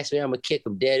if he asks me, I'm gonna kick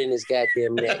him dead in his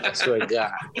goddamn neck. I swear to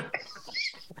God.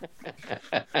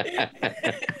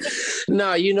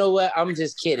 No, you know what? I'm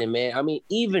just kidding, man. I mean,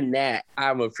 even that,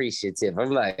 I'm appreciative.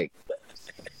 I'm like,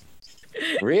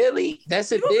 really?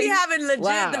 That's a thing? We'll be having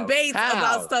legit debates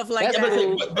about stuff like that.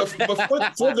 But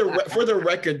for the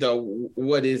record, though,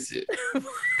 what is it?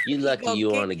 You lucky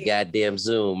you on a goddamn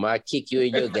Zoom. I kick you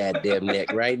in your goddamn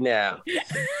neck right now.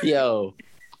 Yo.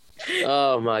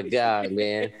 Oh my God,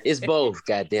 man. It's both,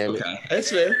 goddamn it. Okay.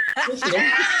 That's fair.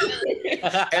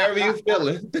 However you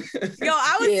feeling. Yo,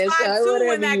 I was 5'2"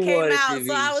 when that came out.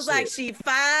 So I was like, she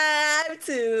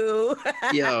 5'2".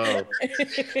 Yo.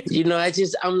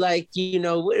 I'm like,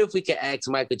 what if we could ask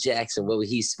Michael Jackson what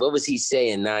was he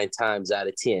saying 9 times out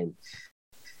of 10?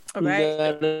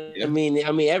 Right. I mean,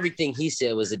 everything he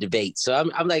said was a debate. So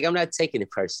I'm like, I'm not taking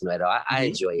it personal at all. I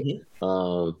enjoy it.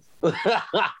 When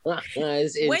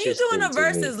you're doing the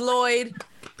verses, Lloyd,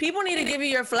 people need to give you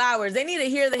your flowers. They need to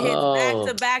hear the hits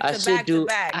back to back to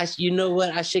back. You know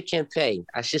what? I should campaign.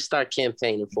 I should start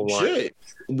campaigning for one. You should.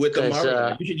 With the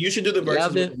Marion. You should do the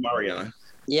verses with Marion.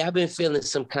 Yeah, I've been feeling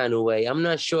some kind of way. I'm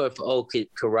not sure if O could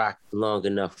rock long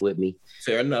enough with me.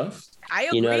 Fair enough. I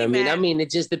agree, you know what I mean? man. I mean, it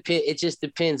just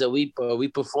depends. Are we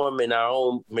performing our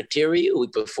own material? Are we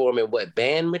performing what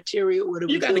band material? What are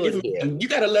we doing here? You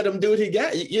gotta let him do what he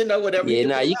got. Whatever.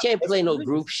 Yeah, you can't play no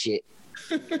group shit.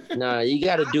 You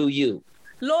gotta do you.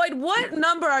 Lloyd, what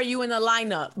number are you in the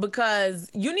lineup? Because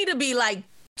you need to be like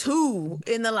 2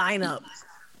 in the lineup.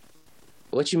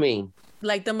 What you mean?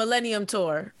 Like the Millennium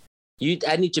Tour.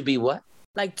 I need to be what?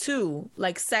 Like 2,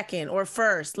 like second or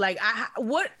first. Like,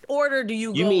 what order do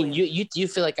you go? You mean in? you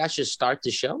feel like I should start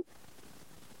the show?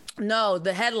 No,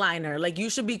 the headliner. Like, you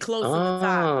should be close to the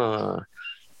top.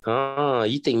 Oh,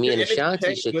 you think me and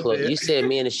Ashanti should close? You said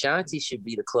me and Ashanti should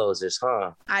be the closers,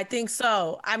 huh? I think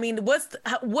so. I mean, what's the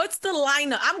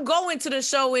lineup? I'm going to the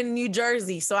show in New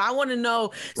Jersey, so I want to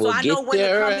know. So I know when to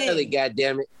come early, in.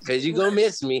 goddamn it, because you're gonna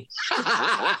miss me. No,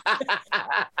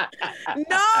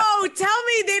 tell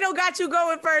me they don't got you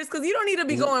going first, because you don't need to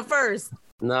be going first.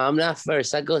 No, I'm not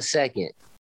first. I go second.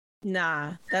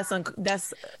 Nah, that's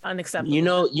unacceptable. You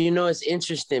know, it's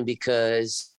interesting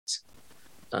because.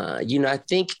 I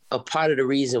think a part of the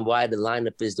reason why the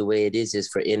lineup is the way it is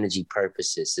for energy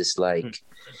purposes. It's like,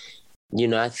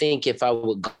 I think if I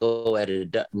would go at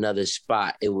another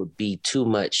spot, it would be too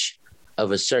much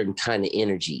of a certain kind of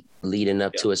energy leading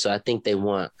up to it. So I think they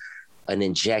want an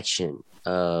injection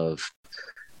of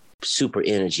super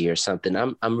energy or something.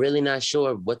 I'm really not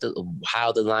sure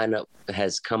how the lineup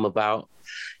has come about.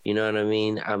 You know what I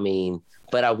mean?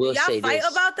 But I will say fight this.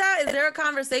 About that? Is there a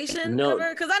conversation? No,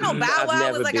 because I know Bow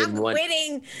Wow was like, I'm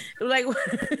quitting. Like,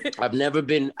 I've never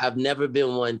been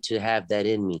one to have that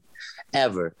in me,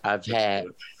 ever. I've had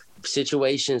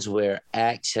situations where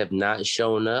acts have not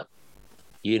shown up,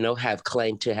 have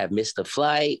claimed to have missed a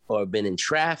flight or been in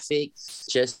traffic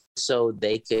just so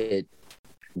they could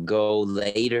go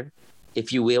later,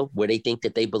 if you will, where they think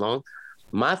that they belong.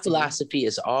 My philosophy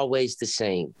is always the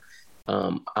same.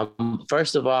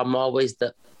 First of all,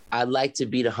 I like to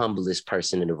be the humblest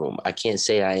person in the room. I can't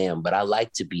say I am, but I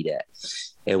like to be that.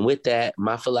 And with that,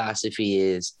 my philosophy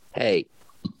is, hey,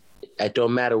 it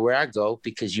don't matter where I go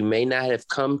because you may not have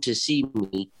come to see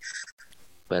me,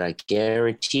 but I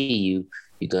guarantee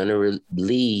you're going to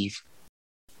leave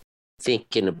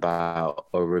thinking about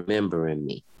or remembering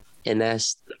me. And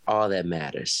that's all that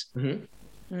matters.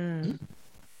 Mm-hmm. Mm.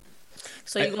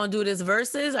 So you're going to do this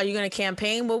versus? Are you going to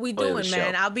campaign? What we doing,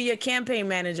 man? I'll be your campaign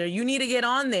manager. You need to get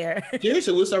on there.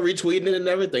 Seriously, we'll start retweeting it and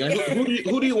everything.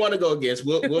 Who do you want to go against?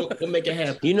 We'll make it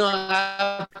happen.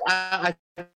 I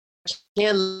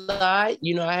can't lie.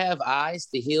 I have eyes.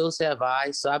 The Hills have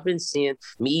eyes. So I've been seeing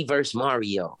me versus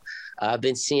Mario. I've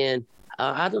been seeing...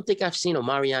 I don't think I've seen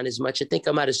Omarion as much. I think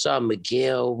I might have saw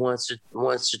Miguel once or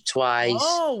twice.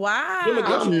 Oh, wow.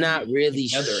 I'm not really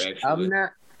sure.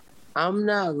 I'm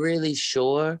not really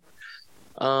sure.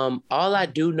 All I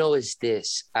do know is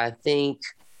this. I think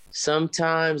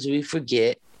sometimes we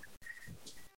forget,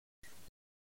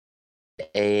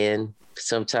 and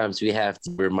sometimes we have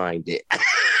to remind it.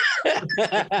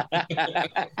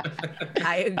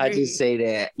 I agree. I just say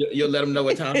that. You'll let them know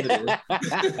what time it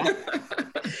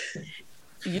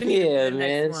is. Yeah,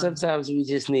 man. Sometimes we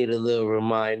just need a little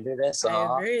reminder. That's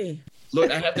all. I agree. Look,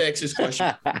 I have to ask this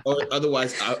question.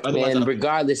 Otherwise, man,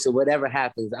 regardless of whatever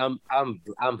happens,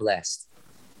 I'm blessed.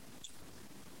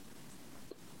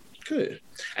 Good.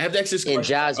 I have to ask this question. And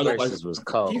Jazz versus was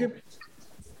cold.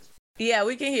 Yeah,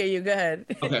 we can hear you. Go ahead.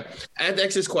 Okay. I have to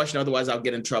ask this question, otherwise I'll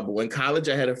get in trouble. In college,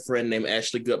 I had a friend named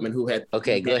Ashley Goodman who had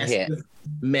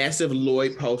massive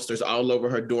Lloyd posters all over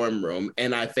her dorm room.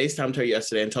 And I FaceTimed her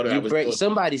yesterday and told her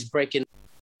somebody's breaking.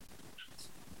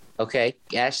 Okay.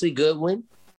 Ashley Goodman,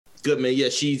 yeah,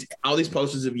 she's all these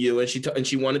posters of you, and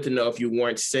she wanted to know if you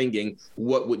weren't singing,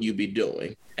 what would you be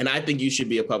doing? And I think you should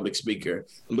be a public speaker,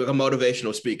 like a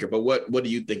motivational speaker. But what do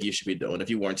you think you should be doing if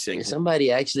you weren't singing?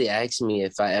 Somebody actually asked me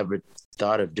if I ever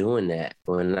thought of doing that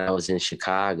when I was in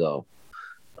Chicago.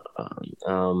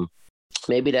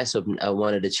 Maybe that's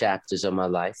one of the chapters of my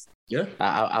life. Yeah,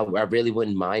 I really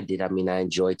wouldn't mind it. I mean, I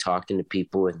enjoy talking to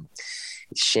people and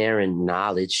sharing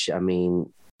knowledge. I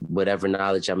mean, whatever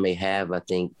knowledge I may have, I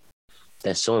think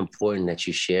that's so important that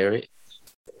you share it.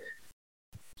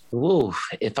 Whoa,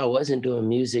 if I wasn't doing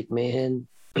music, man,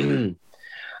 I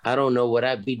don't know what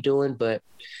I'd be doing, but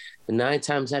 9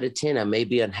 times out of 10, I may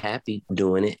be unhappy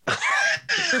doing it.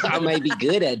 I might be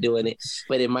good at doing it,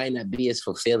 but it might not be as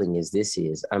fulfilling as this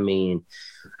is. I mean,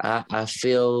 I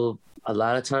feel a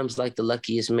lot of times like the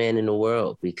luckiest man in the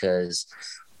world, because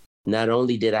not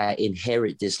only did I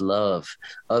inherit this love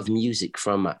of music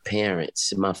from my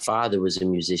parents, my father was a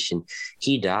musician.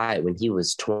 He died when he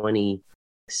was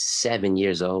 27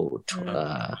 years old.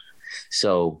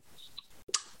 So,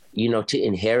 you know, to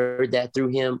inherit that through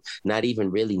him, not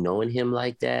even really knowing him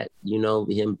like that, you know,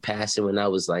 him passing when I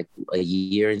was like a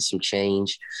year and some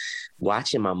change,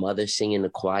 watching my mother sing in the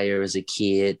choir as a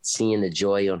kid, seeing the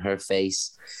joy on her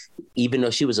face, even though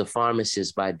she was a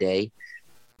pharmacist by day,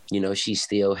 you know, she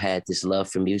still had this love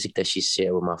for music that she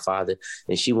shared with my father,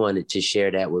 and she wanted to share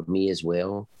that with me as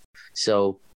well.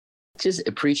 So just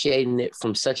appreciating it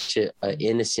from such an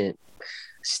innocent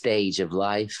stage of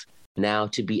life, now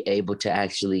to be able to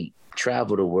actually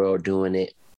travel the world doing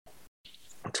it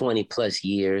 20 plus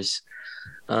years.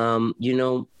 You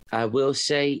know, I will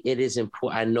say it is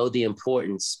important. I know the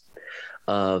importance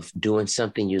of doing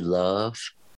something you love,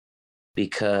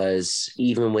 because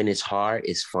even when it's hard,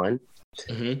 it's fun.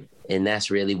 Mm-hmm. And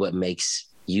that's really what makes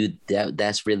you,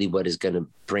 that's really what is going to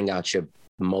bring out your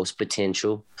most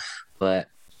potential. But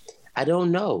I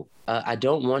don't know. I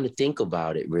don't want to think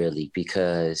about it really,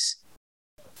 because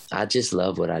I just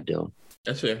love what I do.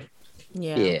 That's fair.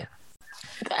 Yeah.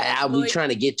 I'll be trying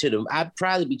to get to them. I'd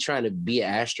probably be trying to be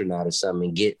an astronaut or something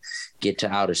and get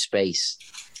to outer space.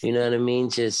 You know what I mean?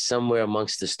 Just somewhere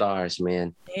amongst the stars,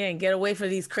 man. Yeah, and get away from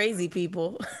these crazy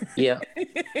people. Yeah.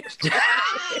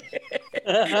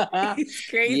 These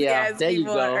crazy ass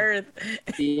people on Earth.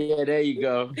 Yeah, there you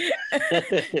go.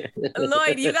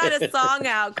 Lloyd, you got a song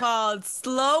out called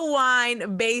Slow Wine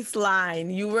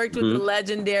Bassline. You worked with the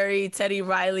legendary Teddy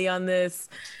Riley on this.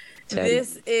 Teddy.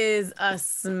 This is a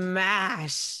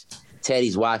smash.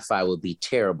 Teddy's Wi-Fi would be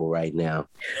terrible right now.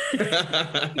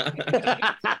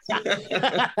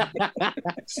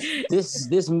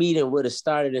 This meeting would have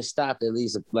started and stopped at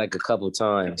least like a couple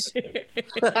times.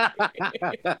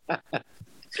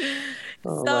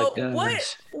 So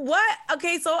what?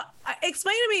 Okay, so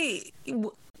explain to me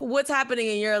what's happening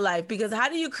in your life, because how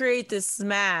do you create this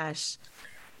smash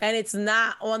and it's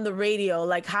not on the radio?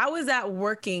 Like, how is that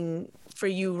working for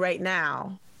you right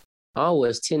now? Oh,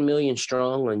 it's 10 million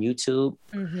strong on YouTube.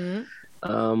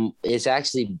 Mm-hmm. It's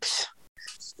actually,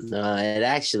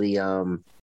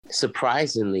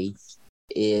 surprisingly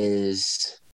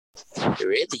is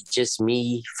really just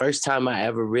me. First time I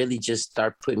ever really just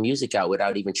start putting music out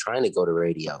without even trying to go to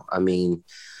radio. I mean,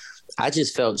 I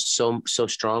just felt so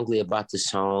strongly about the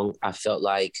song. I felt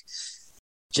like,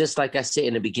 just like I say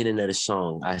in the beginning of the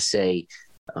song, I say,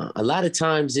 a lot of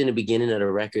times in the beginning of the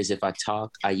records, if I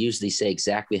talk, I usually say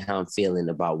exactly how I'm feeling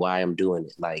about why I'm doing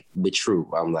it. Like with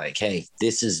True, I'm like, hey,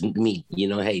 this is me, you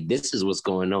know, hey, this is what's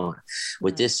going on.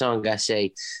 With this song, I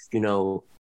say, you know,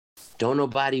 don't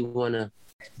nobody want to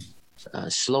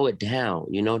slow it down,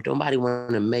 you know, nobody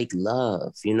want to make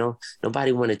love, you know,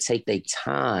 nobody want to take their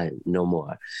time no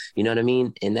more. You know what I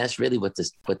mean? And that's really what the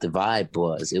vibe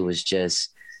was. It was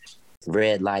just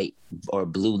red light or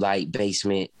blue light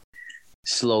basement,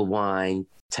 slow wine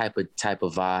type of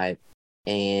vibe.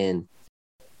 And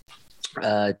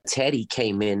Teddy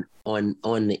came in on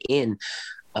the end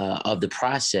of the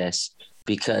process,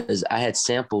 because I had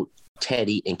sampled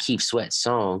Teddy and Keith Sweat's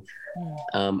song,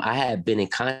 I had been in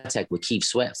contact with Keith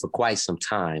Sweat for quite some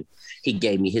time. He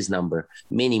gave me his number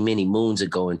many, many moons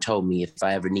ago and told me if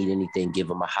I ever need anything, give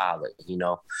him a holler, you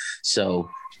know? So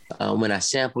when I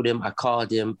sampled him, I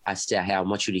called him. I said, hey, I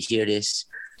want you to hear this.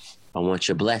 I want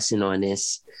your blessing on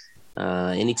this.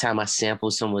 Anytime I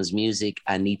sample someone's music,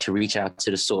 I need to reach out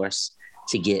to the source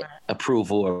to get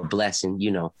approval or blessing,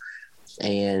 you know,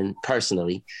 and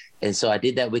personally. And so I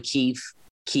did that with Keith.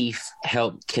 Keith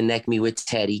helped connect me with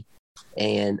Teddy.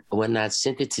 And when I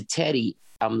sent it to Teddy,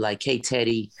 I'm like, hey,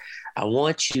 Teddy, I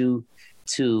want you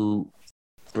to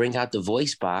bring out the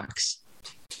voice box.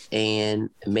 And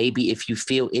maybe if you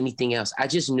feel anything else, I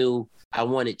just knew I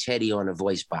wanted Teddy on a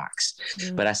voice box.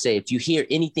 But I say, if you hear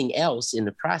anything else in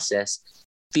the process,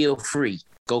 feel free,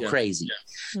 go crazy.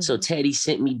 So Teddy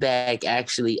sent me back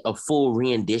actually a full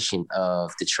rendition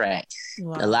of the track.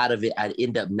 A lot of it I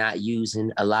end up not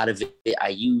using. A lot of it I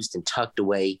used and tucked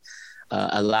away.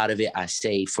 A lot of it I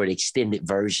saved for the extended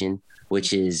version,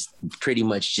 which is pretty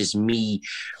much just me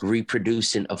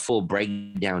reproducing a full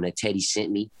breakdown that Teddy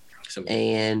sent me.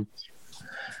 And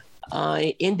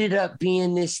it ended up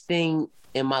being this thing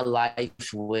in my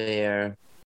life where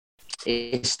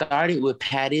it started with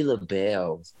Patti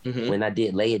LaBelle when I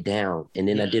did Lay It Down. And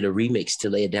then I did a remix to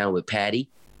Lay It Down with Patti.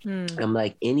 I'm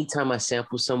like, anytime I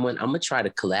sample someone, I'm going to try to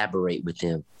collaborate with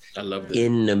them. I love that.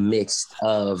 In the midst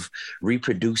of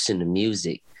reproducing the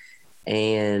music.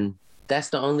 And that's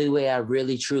the only way I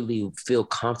really, truly feel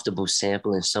comfortable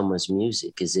sampling someone's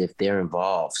music is if they're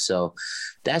involved. So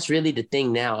that's really the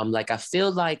thing now. I'm like, I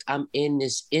feel like I'm in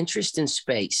this interesting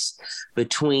space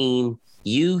between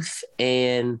youth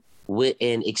and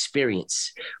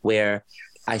experience where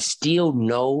I still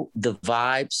know the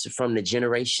vibes from the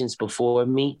generations before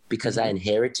me because I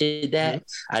inherited that.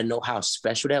 I know how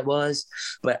special that was,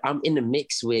 but I'm in the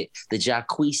mix with the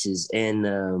Jacqueeses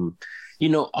and, you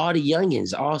know, all the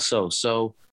youngins also.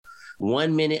 So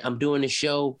 1 minute I'm doing a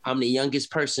show, I'm the youngest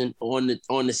person on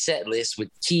the set list with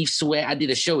Keith Sweat. I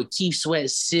did a show with Keith Sweat,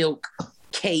 Silk,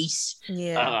 Case,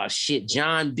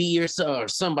 John B or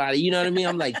somebody, you know what I mean?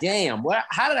 I'm like, damn,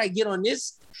 how did I get on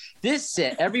this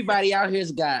set? Everybody out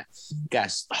here's got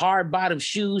hard bottom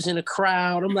shoes in the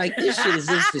crowd. I'm like, this shit is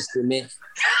interesting, man.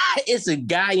 It's a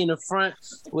guy in the front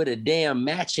with a damn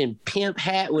matching pimp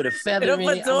hat with a feather in it. I'm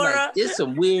like, there's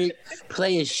some weird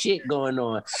player shit going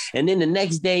on. And then the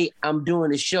next day, I'm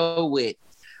doing a show with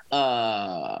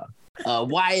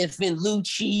YFN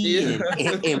Lucci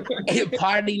and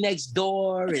Party Next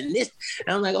Door and this.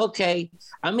 And I'm like, okay,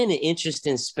 I'm in an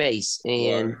interesting space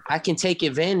and I can take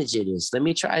advantage of this. Let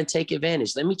me try and take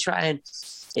advantage. Let me try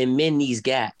and mend these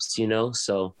gaps, you know?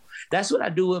 So that's what I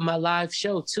do with my live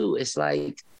show too. It's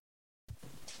like,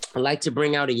 I like to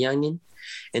bring out a youngin'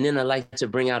 and then I like to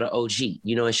bring out an OG.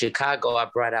 You know, in Chicago, I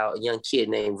brought out a young kid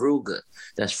named Ruga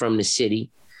that's from the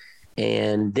city.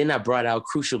 And then I brought out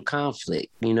Crucial Conflict.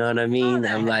 You know what I mean?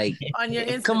 I'm like, on your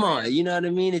Instagram. Come on, you know what I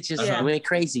mean? It just went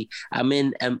crazy.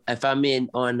 If I'm in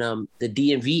on the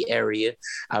DMV area,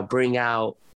 I bring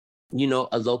out, you know,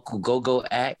 a local go-go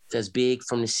act that's big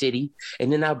from the city.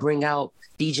 And then I bring out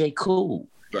DJ Cool.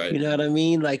 Right. You know what I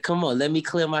mean? Like, come on, let me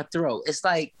clear my throat. It's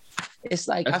like,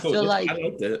 I feel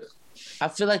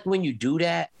like when you do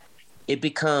that, it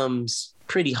becomes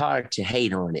pretty hard to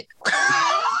hate on it.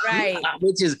 Right.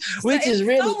 which is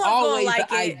really always like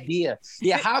the idea.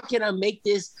 Yeah, how can I make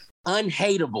this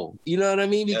unhateable? You know what I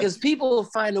mean? Because people will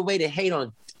find a way to hate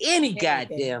on any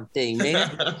goddamn thing,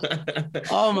 man.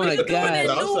 Oh my God. Doing in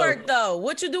Newark though?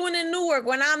 What you doing in Newark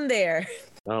when I'm there?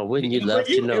 Oh, wouldn't you love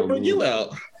to know? Bring you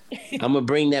out. I'm gonna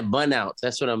bring that bun out.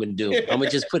 That's what I'm gonna do. I'm gonna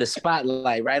just put a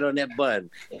spotlight right on that bun.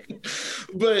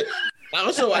 But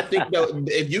also, I think that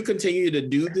if you continue to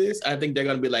do this, I think they're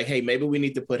gonna be like, "Hey, maybe we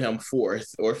need to put him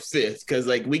 4th or 5th because,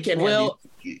 like, we can't." Well,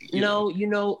 you know.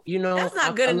 That's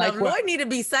not good enough. Lloyd need to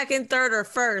be 2nd, 3rd, or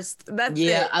 1st. That's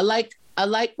it. I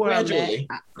like where I'm at.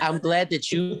 I'm glad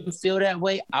that you feel that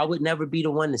way. I would never be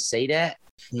the one to say that.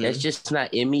 That's just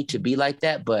not in me to be like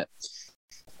that. But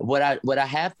what I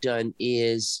have done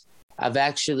is I've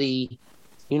actually,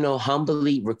 you know,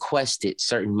 humbly requested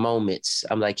certain moments.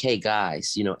 I'm like, hey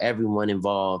guys, you know, everyone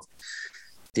involved,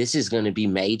 this is going to be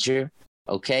major.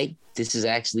 Okay. This is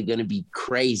actually going to be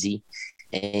crazy.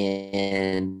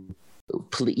 And,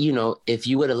 you know, if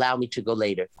you would allow me to go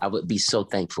later, I would be so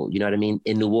thankful. You know what I mean?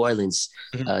 In New Orleans,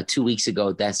 2 weeks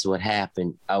ago, that's what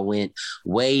happened. I went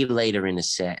way later in the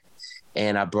set.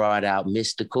 and I brought out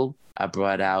Mystikal. I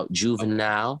brought out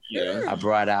Juvenile. Yeah. I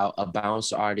brought out a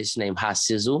bounce artist named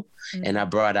Hasizzle, and I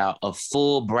brought out a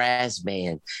full brass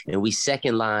band. And we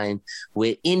second line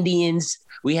with Indians.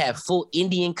 We had full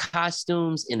Indian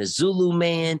costumes and a Zulu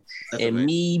man. That's and amazing.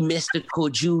 Me, Mystikal,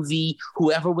 Juvie,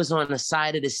 whoever was on the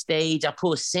side of the stage. I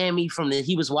pulled Sammy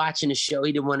he was watching the show.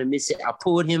 He didn't want to miss it. I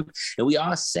pulled him, and we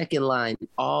all second line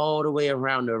all the way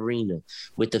around the arena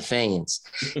with the fans.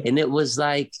 And it was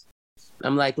like,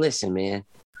 I'm like, listen, man,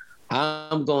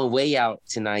 I'm going way out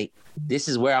tonight. This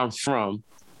is where I'm from.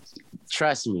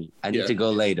 Trust me, I need to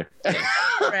go later.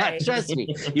 Right. Trust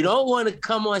me. You don't want to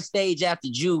come on stage after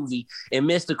Juvie and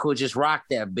Mystikal just rock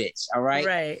that bitch, all right?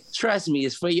 Right. Trust me,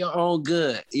 it's for your own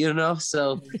good, you know?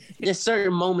 So there's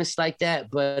certain moments like that.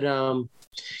 But,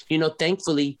 you know,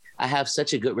 thankfully, I have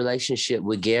such a good relationship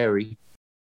with Gary,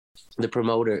 the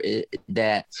promoter,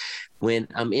 that when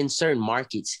I'm in certain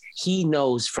markets, he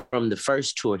knows from the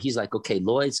first tour, he's like, okay,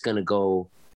 Lloyd's going to go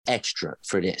extra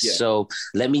for this. Yeah. So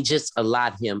let me just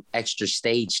allot him extra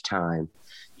stage time.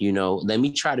 You know, let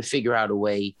me try to figure out a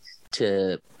way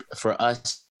for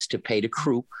us to pay the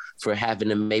crew for having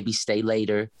to maybe stay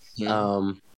later.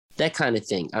 Yeah. That kind of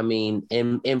thing. I mean,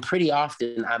 and pretty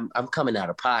often I'm coming out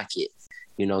of pocket,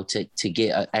 you know, to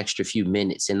get an extra few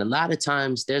minutes. And a lot of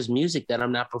times there's music that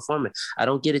I'm not performing. I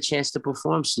don't get a chance to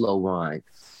perform Slow Wine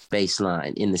bass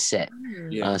line in the set.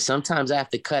 Yeah. Sometimes I have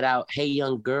to cut out Hey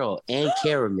Young Girl and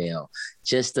Caramel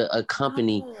just to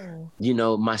accompany, you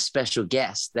know, my special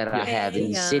guests that I have in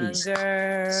these cities.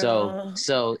 Girl.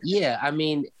 So yeah, I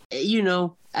mean, you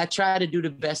know, I try to do the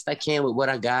best I can with what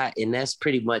I got, and that's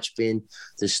pretty much been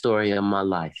the story of my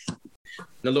life.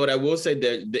 Now, Lord, I will say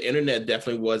that the internet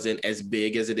definitely wasn't as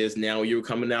big as it is now. You were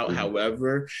coming out. Mm-hmm.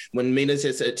 However, when Mina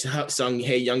sung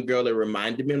Hey Young Girl, it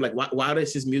reminded me, I'm like, why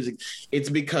does this music? It's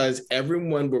because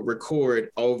everyone would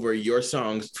record over your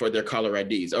songs for their caller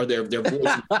IDs or their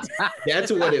voice.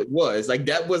 That's what it was. Like,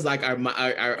 that was like our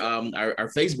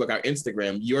Facebook, our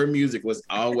Instagram. Your music was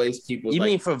always people's. You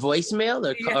mean for voicemail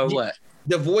or what?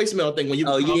 The voicemail thing when you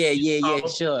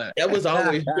sure. That was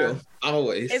always true.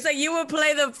 Always. It's like you would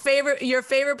play your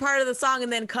favorite part of the song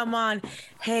and then come on,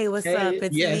 hey, what's up?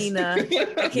 It's Nina.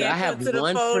 I have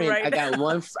one friend. Right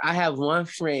I have one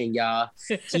friend, y'all.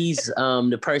 He's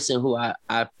the person who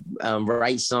I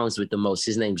write songs with the most.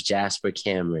 His name's Jasper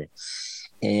Cameron.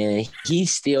 And he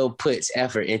still puts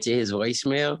effort into his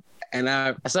voicemail.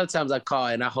 And sometimes I call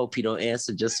and I hope he don't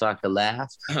answer just so I can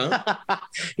laugh. Uh-huh.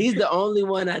 He's the only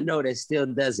one I know that still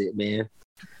does it, man.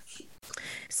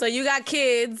 So you got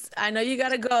kids. I know you got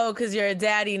to go because you're a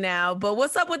daddy now. But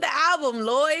what's up with the album,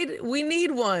 Lloyd? We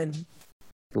need one.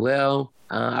 Well,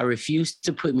 I refused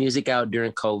to put music out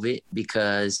during COVID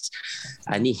because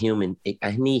I need humans.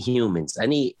 I need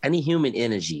human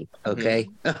energy. Okay.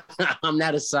 Mm-hmm. I'm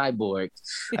not a cyborg.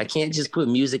 I can't just put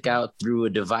music out through a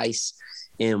device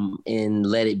and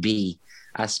let it be.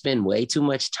 I spend way too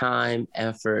much time,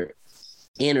 effort,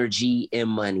 energy, and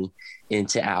money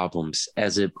into albums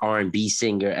as an R&B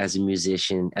singer, as a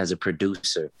musician, as a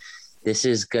producer. This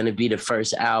is going to be the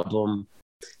first album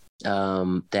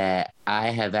that I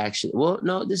have actually,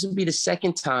 this will be the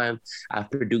second time I've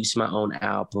produced my own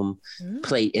album,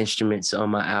 played instruments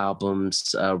on my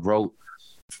albums, wrote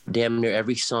damn near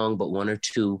every song but one or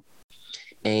two,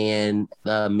 and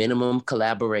minimum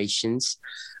collaborations.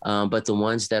 But the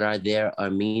ones that are there are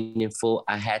meaningful.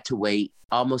 I had to wait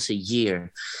almost a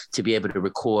year to be able to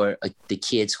record the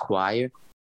kids' choir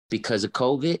because of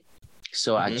COVID.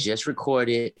 So I just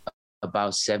recorded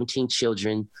about 17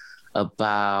 children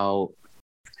about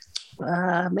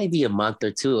maybe a month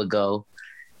or two ago,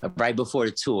 right before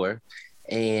the tour.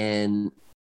 And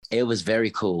it was very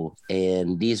cool.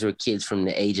 And these were kids from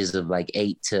the ages of like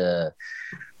 8 to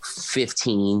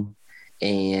 15.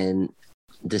 And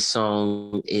the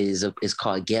song is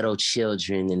called Ghetto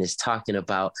Children, and it's talking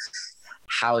about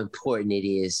how important it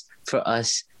is for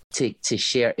us to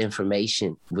share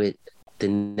information with the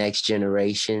next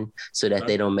generation so that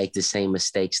they don't make the same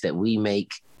mistakes that we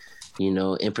make, you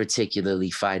know, and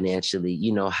particularly financially,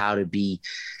 you know, how to be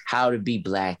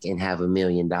Black and have $1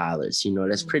 million. You know,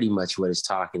 that's pretty much what it's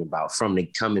talking about from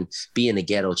being a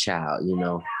ghetto child, you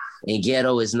know. And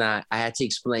ghetto is not, I had to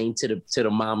explain to the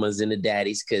mamas and the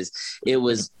daddies, because it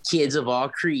was kids of all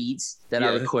creeds that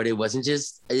I recorded. It wasn't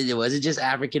just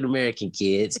African-American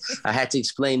kids. I had to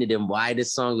explain to them why the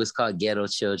song was called Ghetto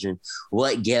Children,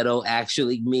 what ghetto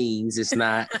actually means. It's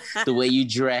not the way you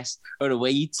dress or the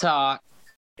way you talk.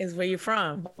 It's where you're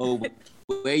from. Or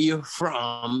where you're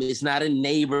from. It's not a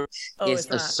neighbor. It's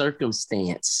a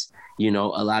circumstance, you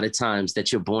know, a lot of times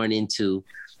that you're born into.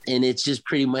 And it just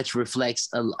pretty much reflects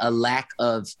a lack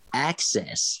of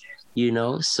access, you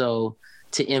know, so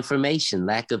to information.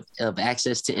 Lack of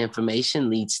access to information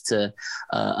leads to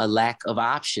a lack of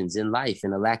options in life.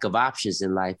 And a lack of options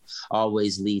in life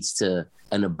always leads to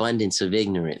an abundance of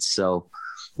ignorance. So,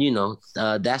 you know,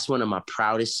 that's one of my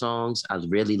proudest songs. I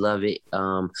really love it.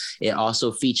 It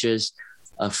also features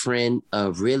a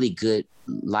really good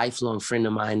lifelong friend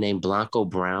of mine named Blanco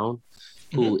Brown,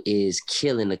 who is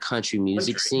killing the country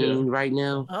music scene right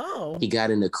now. Oh. He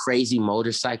got in a crazy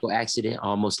motorcycle accident,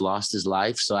 almost lost his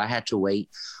life. So I had to wait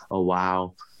a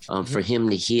while for him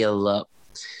to heal up.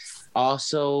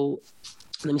 Also,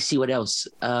 let me see what else.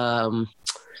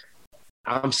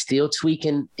 I'm still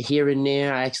tweaking here and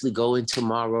there. I actually go in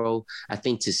tomorrow, I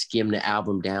think, to skim the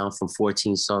album down from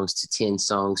 14 songs to 10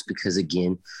 songs because,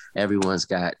 again, everyone's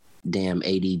got damn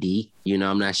ADD. You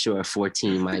know, I'm not sure if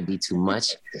 14 might be too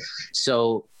much.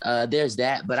 So there's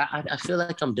that. But I feel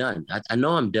like I'm done. I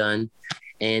know I'm done.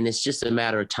 And it's just a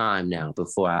matter of time now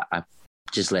before I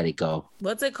just let it go.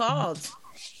 What's it called?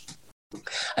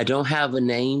 I don't have a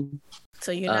name.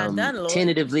 So you're not done, Lord.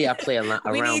 Tentatively, I play around.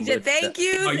 We need your thank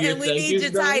yous and we need your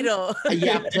title.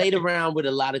 Yeah, I played around with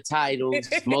a lot of titles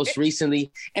most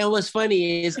recently. And what's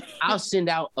funny is I'll send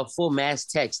out a full mass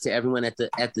text to everyone at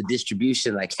the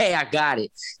distribution like, hey, I got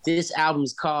it. This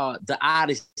album's called The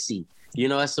Odyssey. You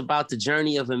know, it's about the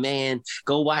journey of a man.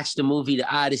 Go watch the movie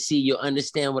The Odyssey. You'll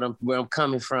understand where I'm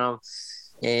coming from.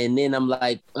 And then I'm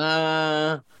like,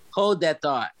 hold that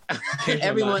thought.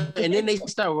 Everyone, and then they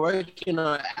start working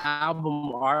on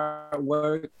album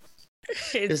artwork.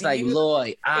 It's like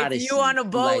Lloyd Odyssey. You on a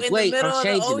boat in the middle of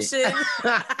the ocean.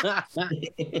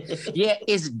 Yeah,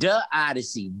 it's The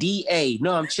Odyssey. DA.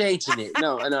 No, I'm changing it.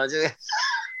 No.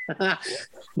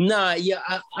 No,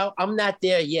 yeah, I'm not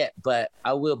there yet, but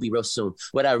I will be real soon.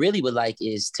 What I really would like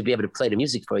is to be able to play the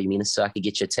music for you, Mina, so I could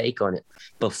get your take on it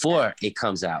before it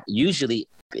comes out. Usually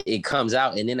it comes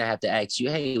out and then I have to ask you,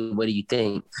 hey, what do you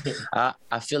think?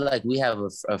 I feel like we have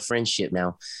a friendship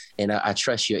now, and I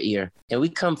trust your ear. And we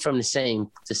come from the same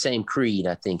creed,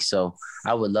 I think. So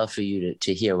I would love for you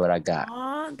to hear what I got.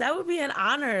 Aw, that would be an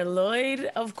honor,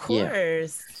 Lloyd. Of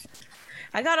course. Yeah.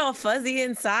 I got all fuzzy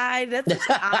inside. That's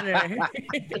an honor.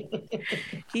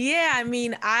 Yeah, I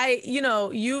mean,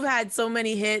 you've had so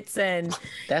many hits, and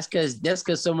that's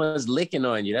because someone's licking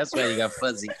on you. That's why you got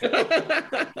fuzzy.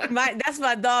 That's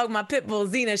my dog, my pit bull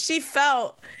Xena. She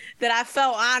felt that I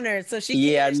felt honored, so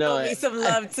she showed me some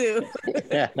love too.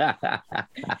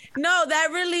 No, that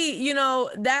really,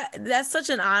 that's such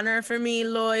an honor for me,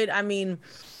 Lloyd. I mean,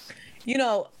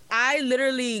 I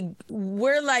literally,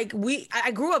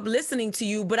 I grew up listening to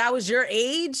you, but I was your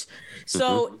age.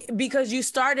 So because you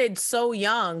started so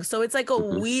young. So it's like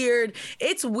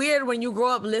it's weird when you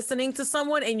grow up listening to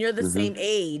someone and you're the same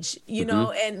age,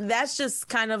 and that's just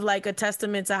kind of like a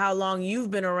testament to how long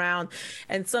you've been around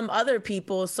and some other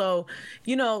people. So,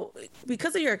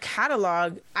 because of your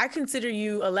catalog, I consider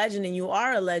you a legend and you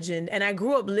are a legend. And I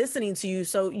grew up listening to you.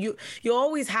 So you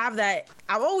always have that.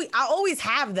 I always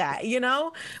have that,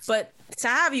 but to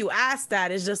have you ask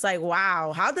that is just like,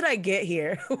 wow, how did I get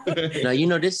here?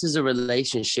 Now, this is a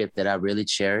relationship that I really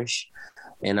cherish.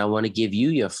 And I want to give you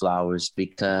your flowers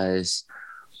because,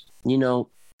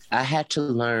 I had to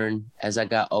learn as I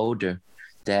got older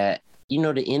that,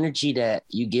 the energy that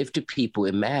you give to people,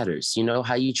 it matters.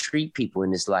 How you treat people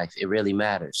in this life, it really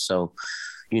matters. So,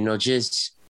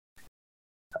 just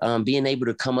being able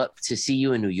to come up to see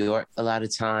you in New York a lot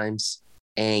of times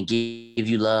and give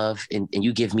you love and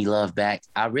you give me love back,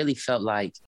 I really felt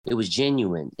like it was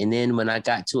genuine. And then when I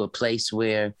got to a place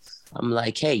where I'm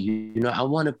like, hey, I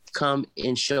want to come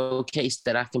and showcase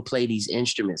that I can play these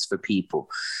instruments for people.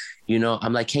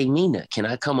 I'm like, hey, Mina, can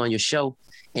I come on your show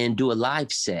and do a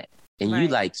live set? And you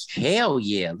like, hell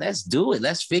yeah, let's do it.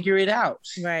 Let's figure it out.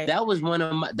 Right. That was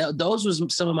those was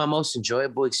some of my most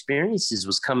enjoyable experiences,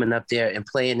 was coming up there and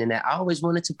playing in that. I always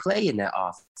wanted to play in that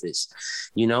office,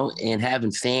 and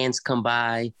having fans come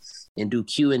by and do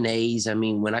Q&As. I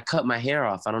mean, when I cut my hair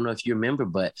off, I don't know if you remember,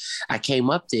 but I came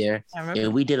up there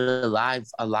and we did a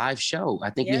live show. I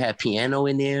think we had piano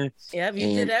in there. Yeah,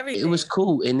 you did everything. It was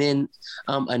cool. And then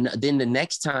the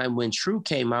next time when True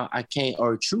came out,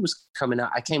 True was coming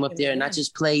out, I came up there and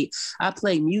I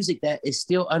played music that is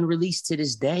still unreleased to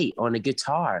this day on the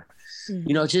guitar.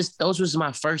 Just those was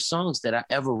my first songs that I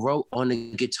ever wrote on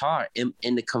the guitar in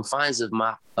the confines of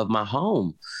my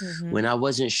home, when I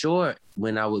wasn't sure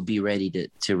when I would be ready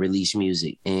to release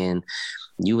music. And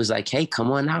you was like, hey, come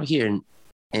on out here. And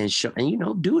and show, and, you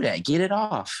know, do that, get it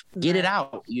off, get it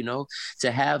out, you know,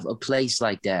 to have a place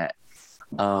like that.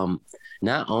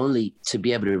 Not only to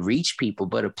be able to reach people,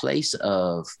 but a place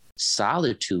of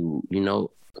solitude, you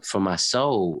know, for my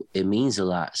soul, it means a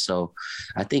lot. So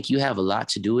I think you have a lot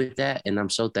to do with that. And I'm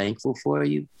so thankful for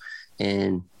you.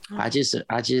 And I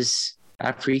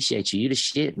appreciate you. You the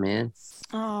shit, man.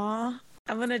 Aw,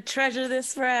 I'm going to treasure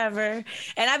this forever.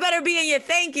 And I better be in your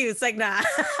thank you. It's like, nah.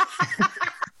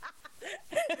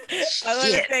 I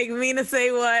want to thank Mina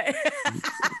Say What.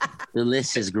 The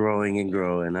list is growing and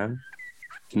growing, huh?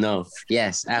 No,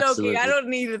 yes, absolutely. I don't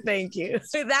need to thank you.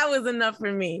 That was enough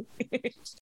for me.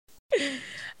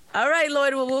 All right,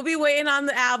 Lloyd. Well, we'll be waiting on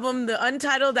the album, the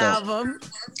untitled album.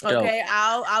 Okay,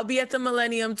 I'll be at the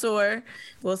Millennium Tour.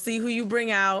 We'll see who you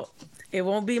bring out. It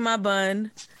won't be my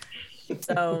bun.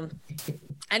 So,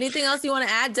 anything else you want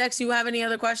to add, Dex? You have any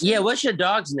other questions? Yeah. What's your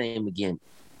dog's name again?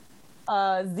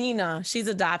 Xena. She's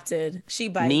adopted. She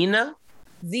bites. Nina?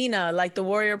 Xena, like the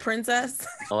warrior princess.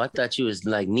 Oh, I thought you was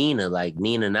like Nina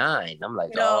 9. I'm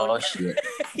like, no, oh shit.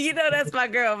 You know that's my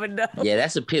girl, but no. Yeah,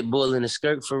 that's a pit bull in a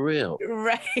skirt for real.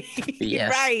 Right. Yes.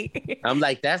 Right. I'm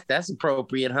like, that's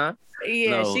appropriate, huh?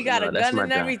 Yeah, she got a gun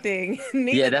and everything.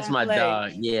 Yeah, that's my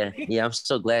dog. Yeah. I'm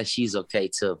so glad she's okay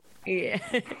too. Yeah.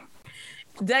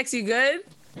 Dex, you good?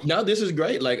 No, this is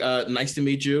great. Like, nice to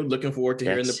meet you. Looking forward to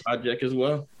hearing the project as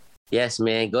well. Yes,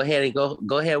 man. Go ahead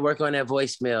and work on that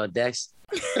voicemail, Dex.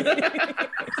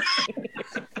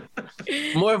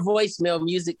 More voicemail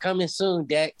music coming soon,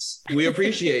 Dex. We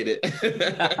appreciate it.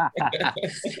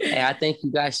 Hey, I thank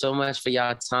you guys so much for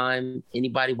y'all time.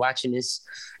 Anybody watching this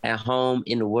at home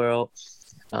in the world,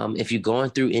 if you're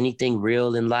going through anything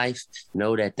real in life,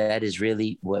 know that is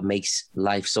really what makes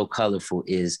life so colorful,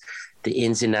 is the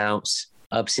ins and outs,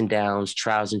 ups and downs,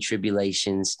 trials and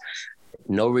tribulations,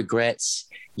 no regrets.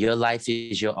 Your life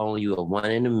is your own. You are one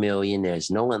in a million.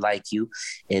 There's no one like you.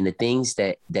 And the things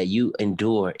that you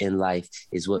endure in life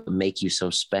is what make you so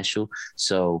special.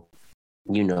 So,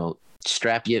 you know,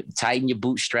 tighten your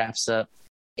bootstraps up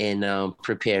and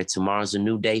prepare. Tomorrow's a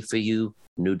new day for you,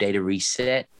 new day to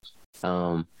reset.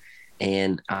 And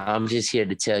I'm just here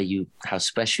to tell you how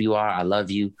special you are. I love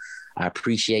you. I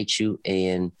appreciate you.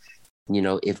 And, you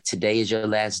know, if today is your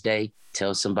last day,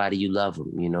 tell somebody you love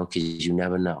them, you know, because you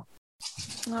never know.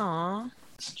 Aw.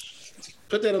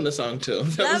 Put that on the song too.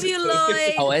 Love you,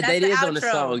 Lloyd. Oh, that is on the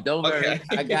song. Don't worry.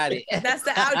 I got it. That's the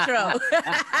outro.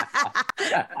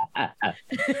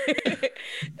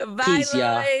 Bye, peace,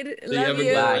 Lloyd. Y'all. Love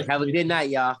you. Bye. Have a good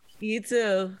night, y'all. You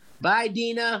too. Bye,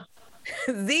 Dina.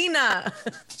 Xena.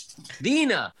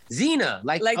 Xena.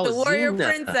 Like the warrior Xena.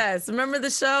 Princess. Remember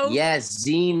the show? Yes,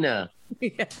 Xena.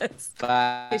 Yes.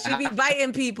 Bye. She be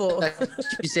biting people.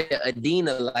 You said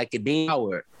Adina like Adina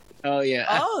Howard. Oh yeah.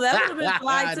 Oh, that would have been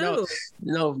fly too.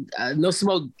 No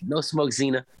smoke,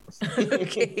 Xena.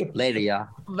 Okay. Later, y'all.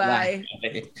 Bye.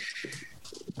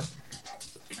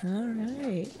 All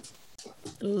right.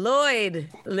 Lloyd,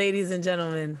 ladies and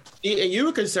gentlemen. You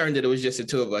were concerned that it was just the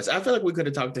two of us. I feel like we could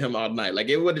have talked to him all night. Like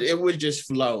it would just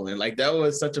flow, and like that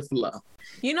was such a flow.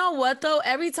 You know what though?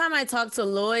 Every time I talk to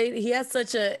Lloyd, he has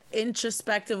such an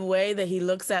introspective way that he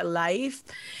looks at life.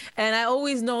 And I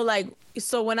always know, like,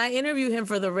 so when I interview him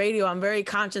for the radio, I'm very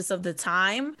conscious of the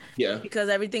time. Yeah. Because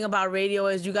everything about radio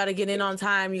is you got to get in on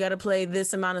time. You got to play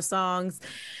this amount of songs.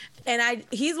 And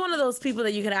he's one of those people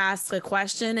that you can ask a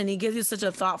question and he gives you such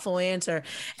a thoughtful answer.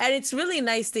 And it's really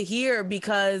nice to hear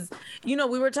because, you know,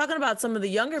 we were talking about some of the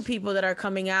younger people that are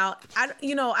coming out. I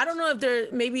don't know if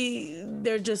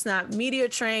they're just not media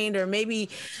trained, or maybe,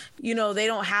 you know, they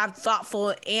don't have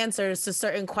thoughtful answers to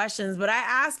certain questions. But I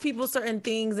ask people certain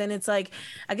things and it's like,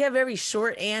 I get very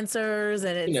short answers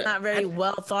and it's not very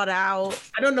well thought out.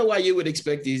 I don't know why you would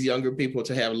expect these younger people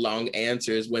to have long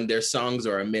answers when their songs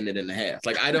are a minute and a half.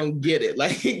 Like, I don't get it.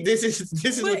 Like, this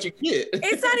is what you get.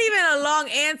 It's not even a long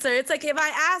answer. It's like, if I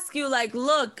ask you, like,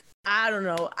 look, I don't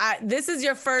know, this is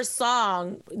your first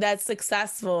song that's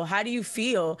successful. How do you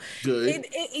feel? Good.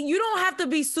 You don't have to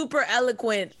be super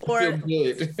eloquent or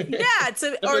good.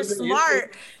 or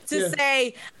smart to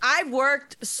say, I've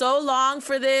worked so long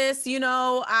for this. You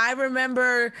know, I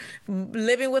remember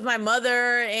living with my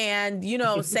mother and, you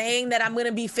know, saying that I'm going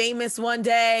to be famous one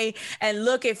day. And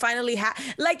look, it finally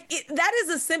that is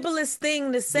the simplest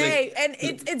thing to say. And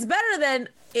it's better than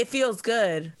it feels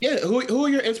good. Yeah. Who are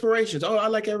your inspirations? Oh, I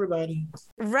like everybody.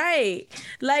 Right.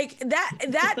 Like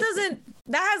that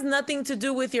has nothing to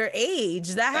do with your age.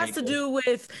 That has to do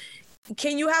with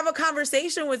can you have a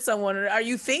conversation with someone? Are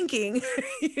you thinking,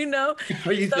 you know?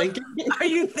 Are you thinking? Are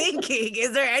you thinking?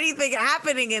 Is there anything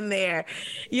happening in there?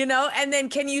 You know? And then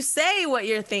can you say what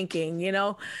you're thinking, you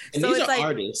know? And these are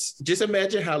artists. Just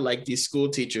imagine how like these school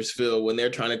teachers feel when they're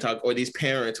trying to talk, or these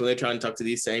parents when they're trying to talk to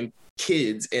these same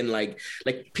kids, and like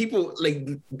people, like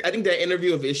I think that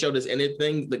interview, if it showed us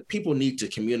anything, like people need to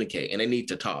communicate and they need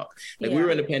to talk. Like we were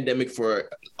in a pandemic for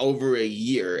over a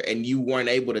year and you weren't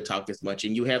able to talk as much,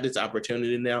 and you have this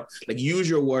opportunity now. Like use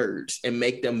your words and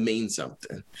make them mean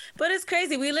something. But it's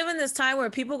crazy. We live in this time where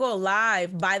people go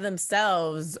live by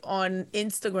themselves on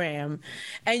Instagram,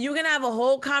 and you can have a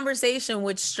whole conversation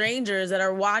with strangers that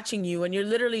are watching you, and you're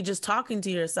literally just talking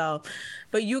to yourself.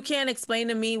 But you can't explain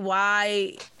to me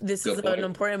why this is an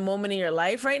important moment in your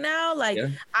life right now. Like,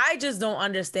 I just don't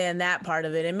understand that part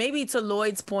of it. And maybe to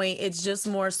Lloyd's point, it's just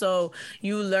more so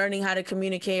you learning how to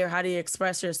communicate or how to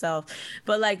express yourself.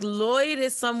 But like Lloyd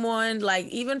is someone, like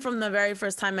even from the very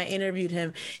first time I interviewed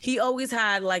him, he always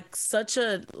had like such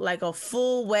a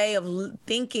full way of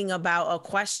thinking about a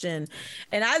question.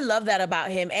 And I love that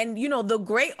about him. And, you know, the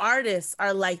great artists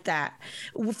are like that.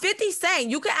 50 Cent,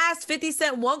 you could ask 50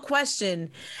 Cent one question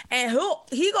and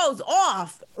he goes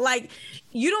off. Like,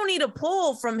 you don't need a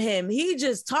pull from him. He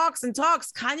just talks and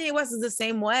talks. Kanye West is the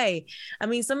same way. I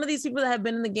mean, some of these people that have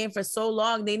been in the game for so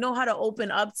long, they know how to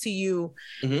open up to you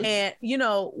and, you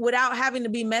know, without having to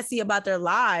be messy about their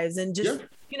lives, and just,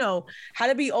 you know, how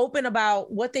to be open about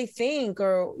what they think,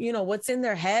 or, you know, what's in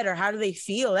their head, or how do they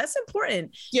feel. That's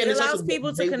important. Yeah, it allows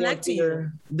people to connect to you.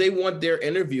 They want their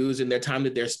interviews and their time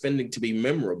that they're spending to be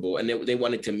memorable, and they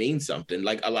want it to mean something.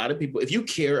 Like a lot of people, if you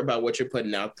care about what you're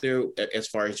putting out there as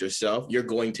far as yourself, you're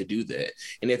going to do that.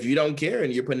 And if you don't care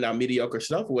and you're putting out mediocre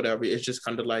stuff or whatever, it's just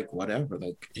kind of like, whatever,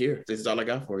 like, here, this is all I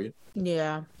got for you.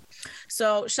 Yeah.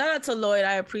 So shout out to Lloyd.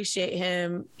 I appreciate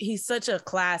him. He's such a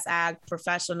class act,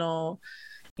 professional,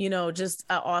 you know, just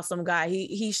an awesome guy.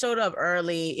 He showed up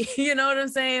early. You know what I'm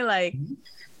saying? Like,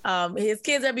 his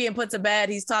kids are being put to bed.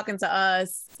 He's talking to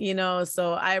us, you know,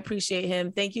 so I appreciate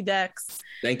him. Thank you, Dex.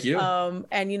 Thank you.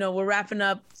 And, you know, we're wrapping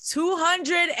up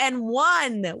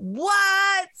 201.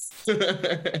 What?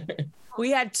 We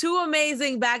had 2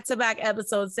 amazing back-to-back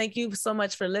episodes. Thank you so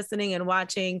much for listening and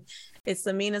watching. It's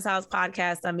the Mina's House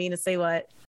podcast. I'm Mina Say What?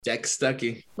 Dex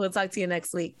Stuckey. We'll talk to you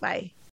next week. Bye.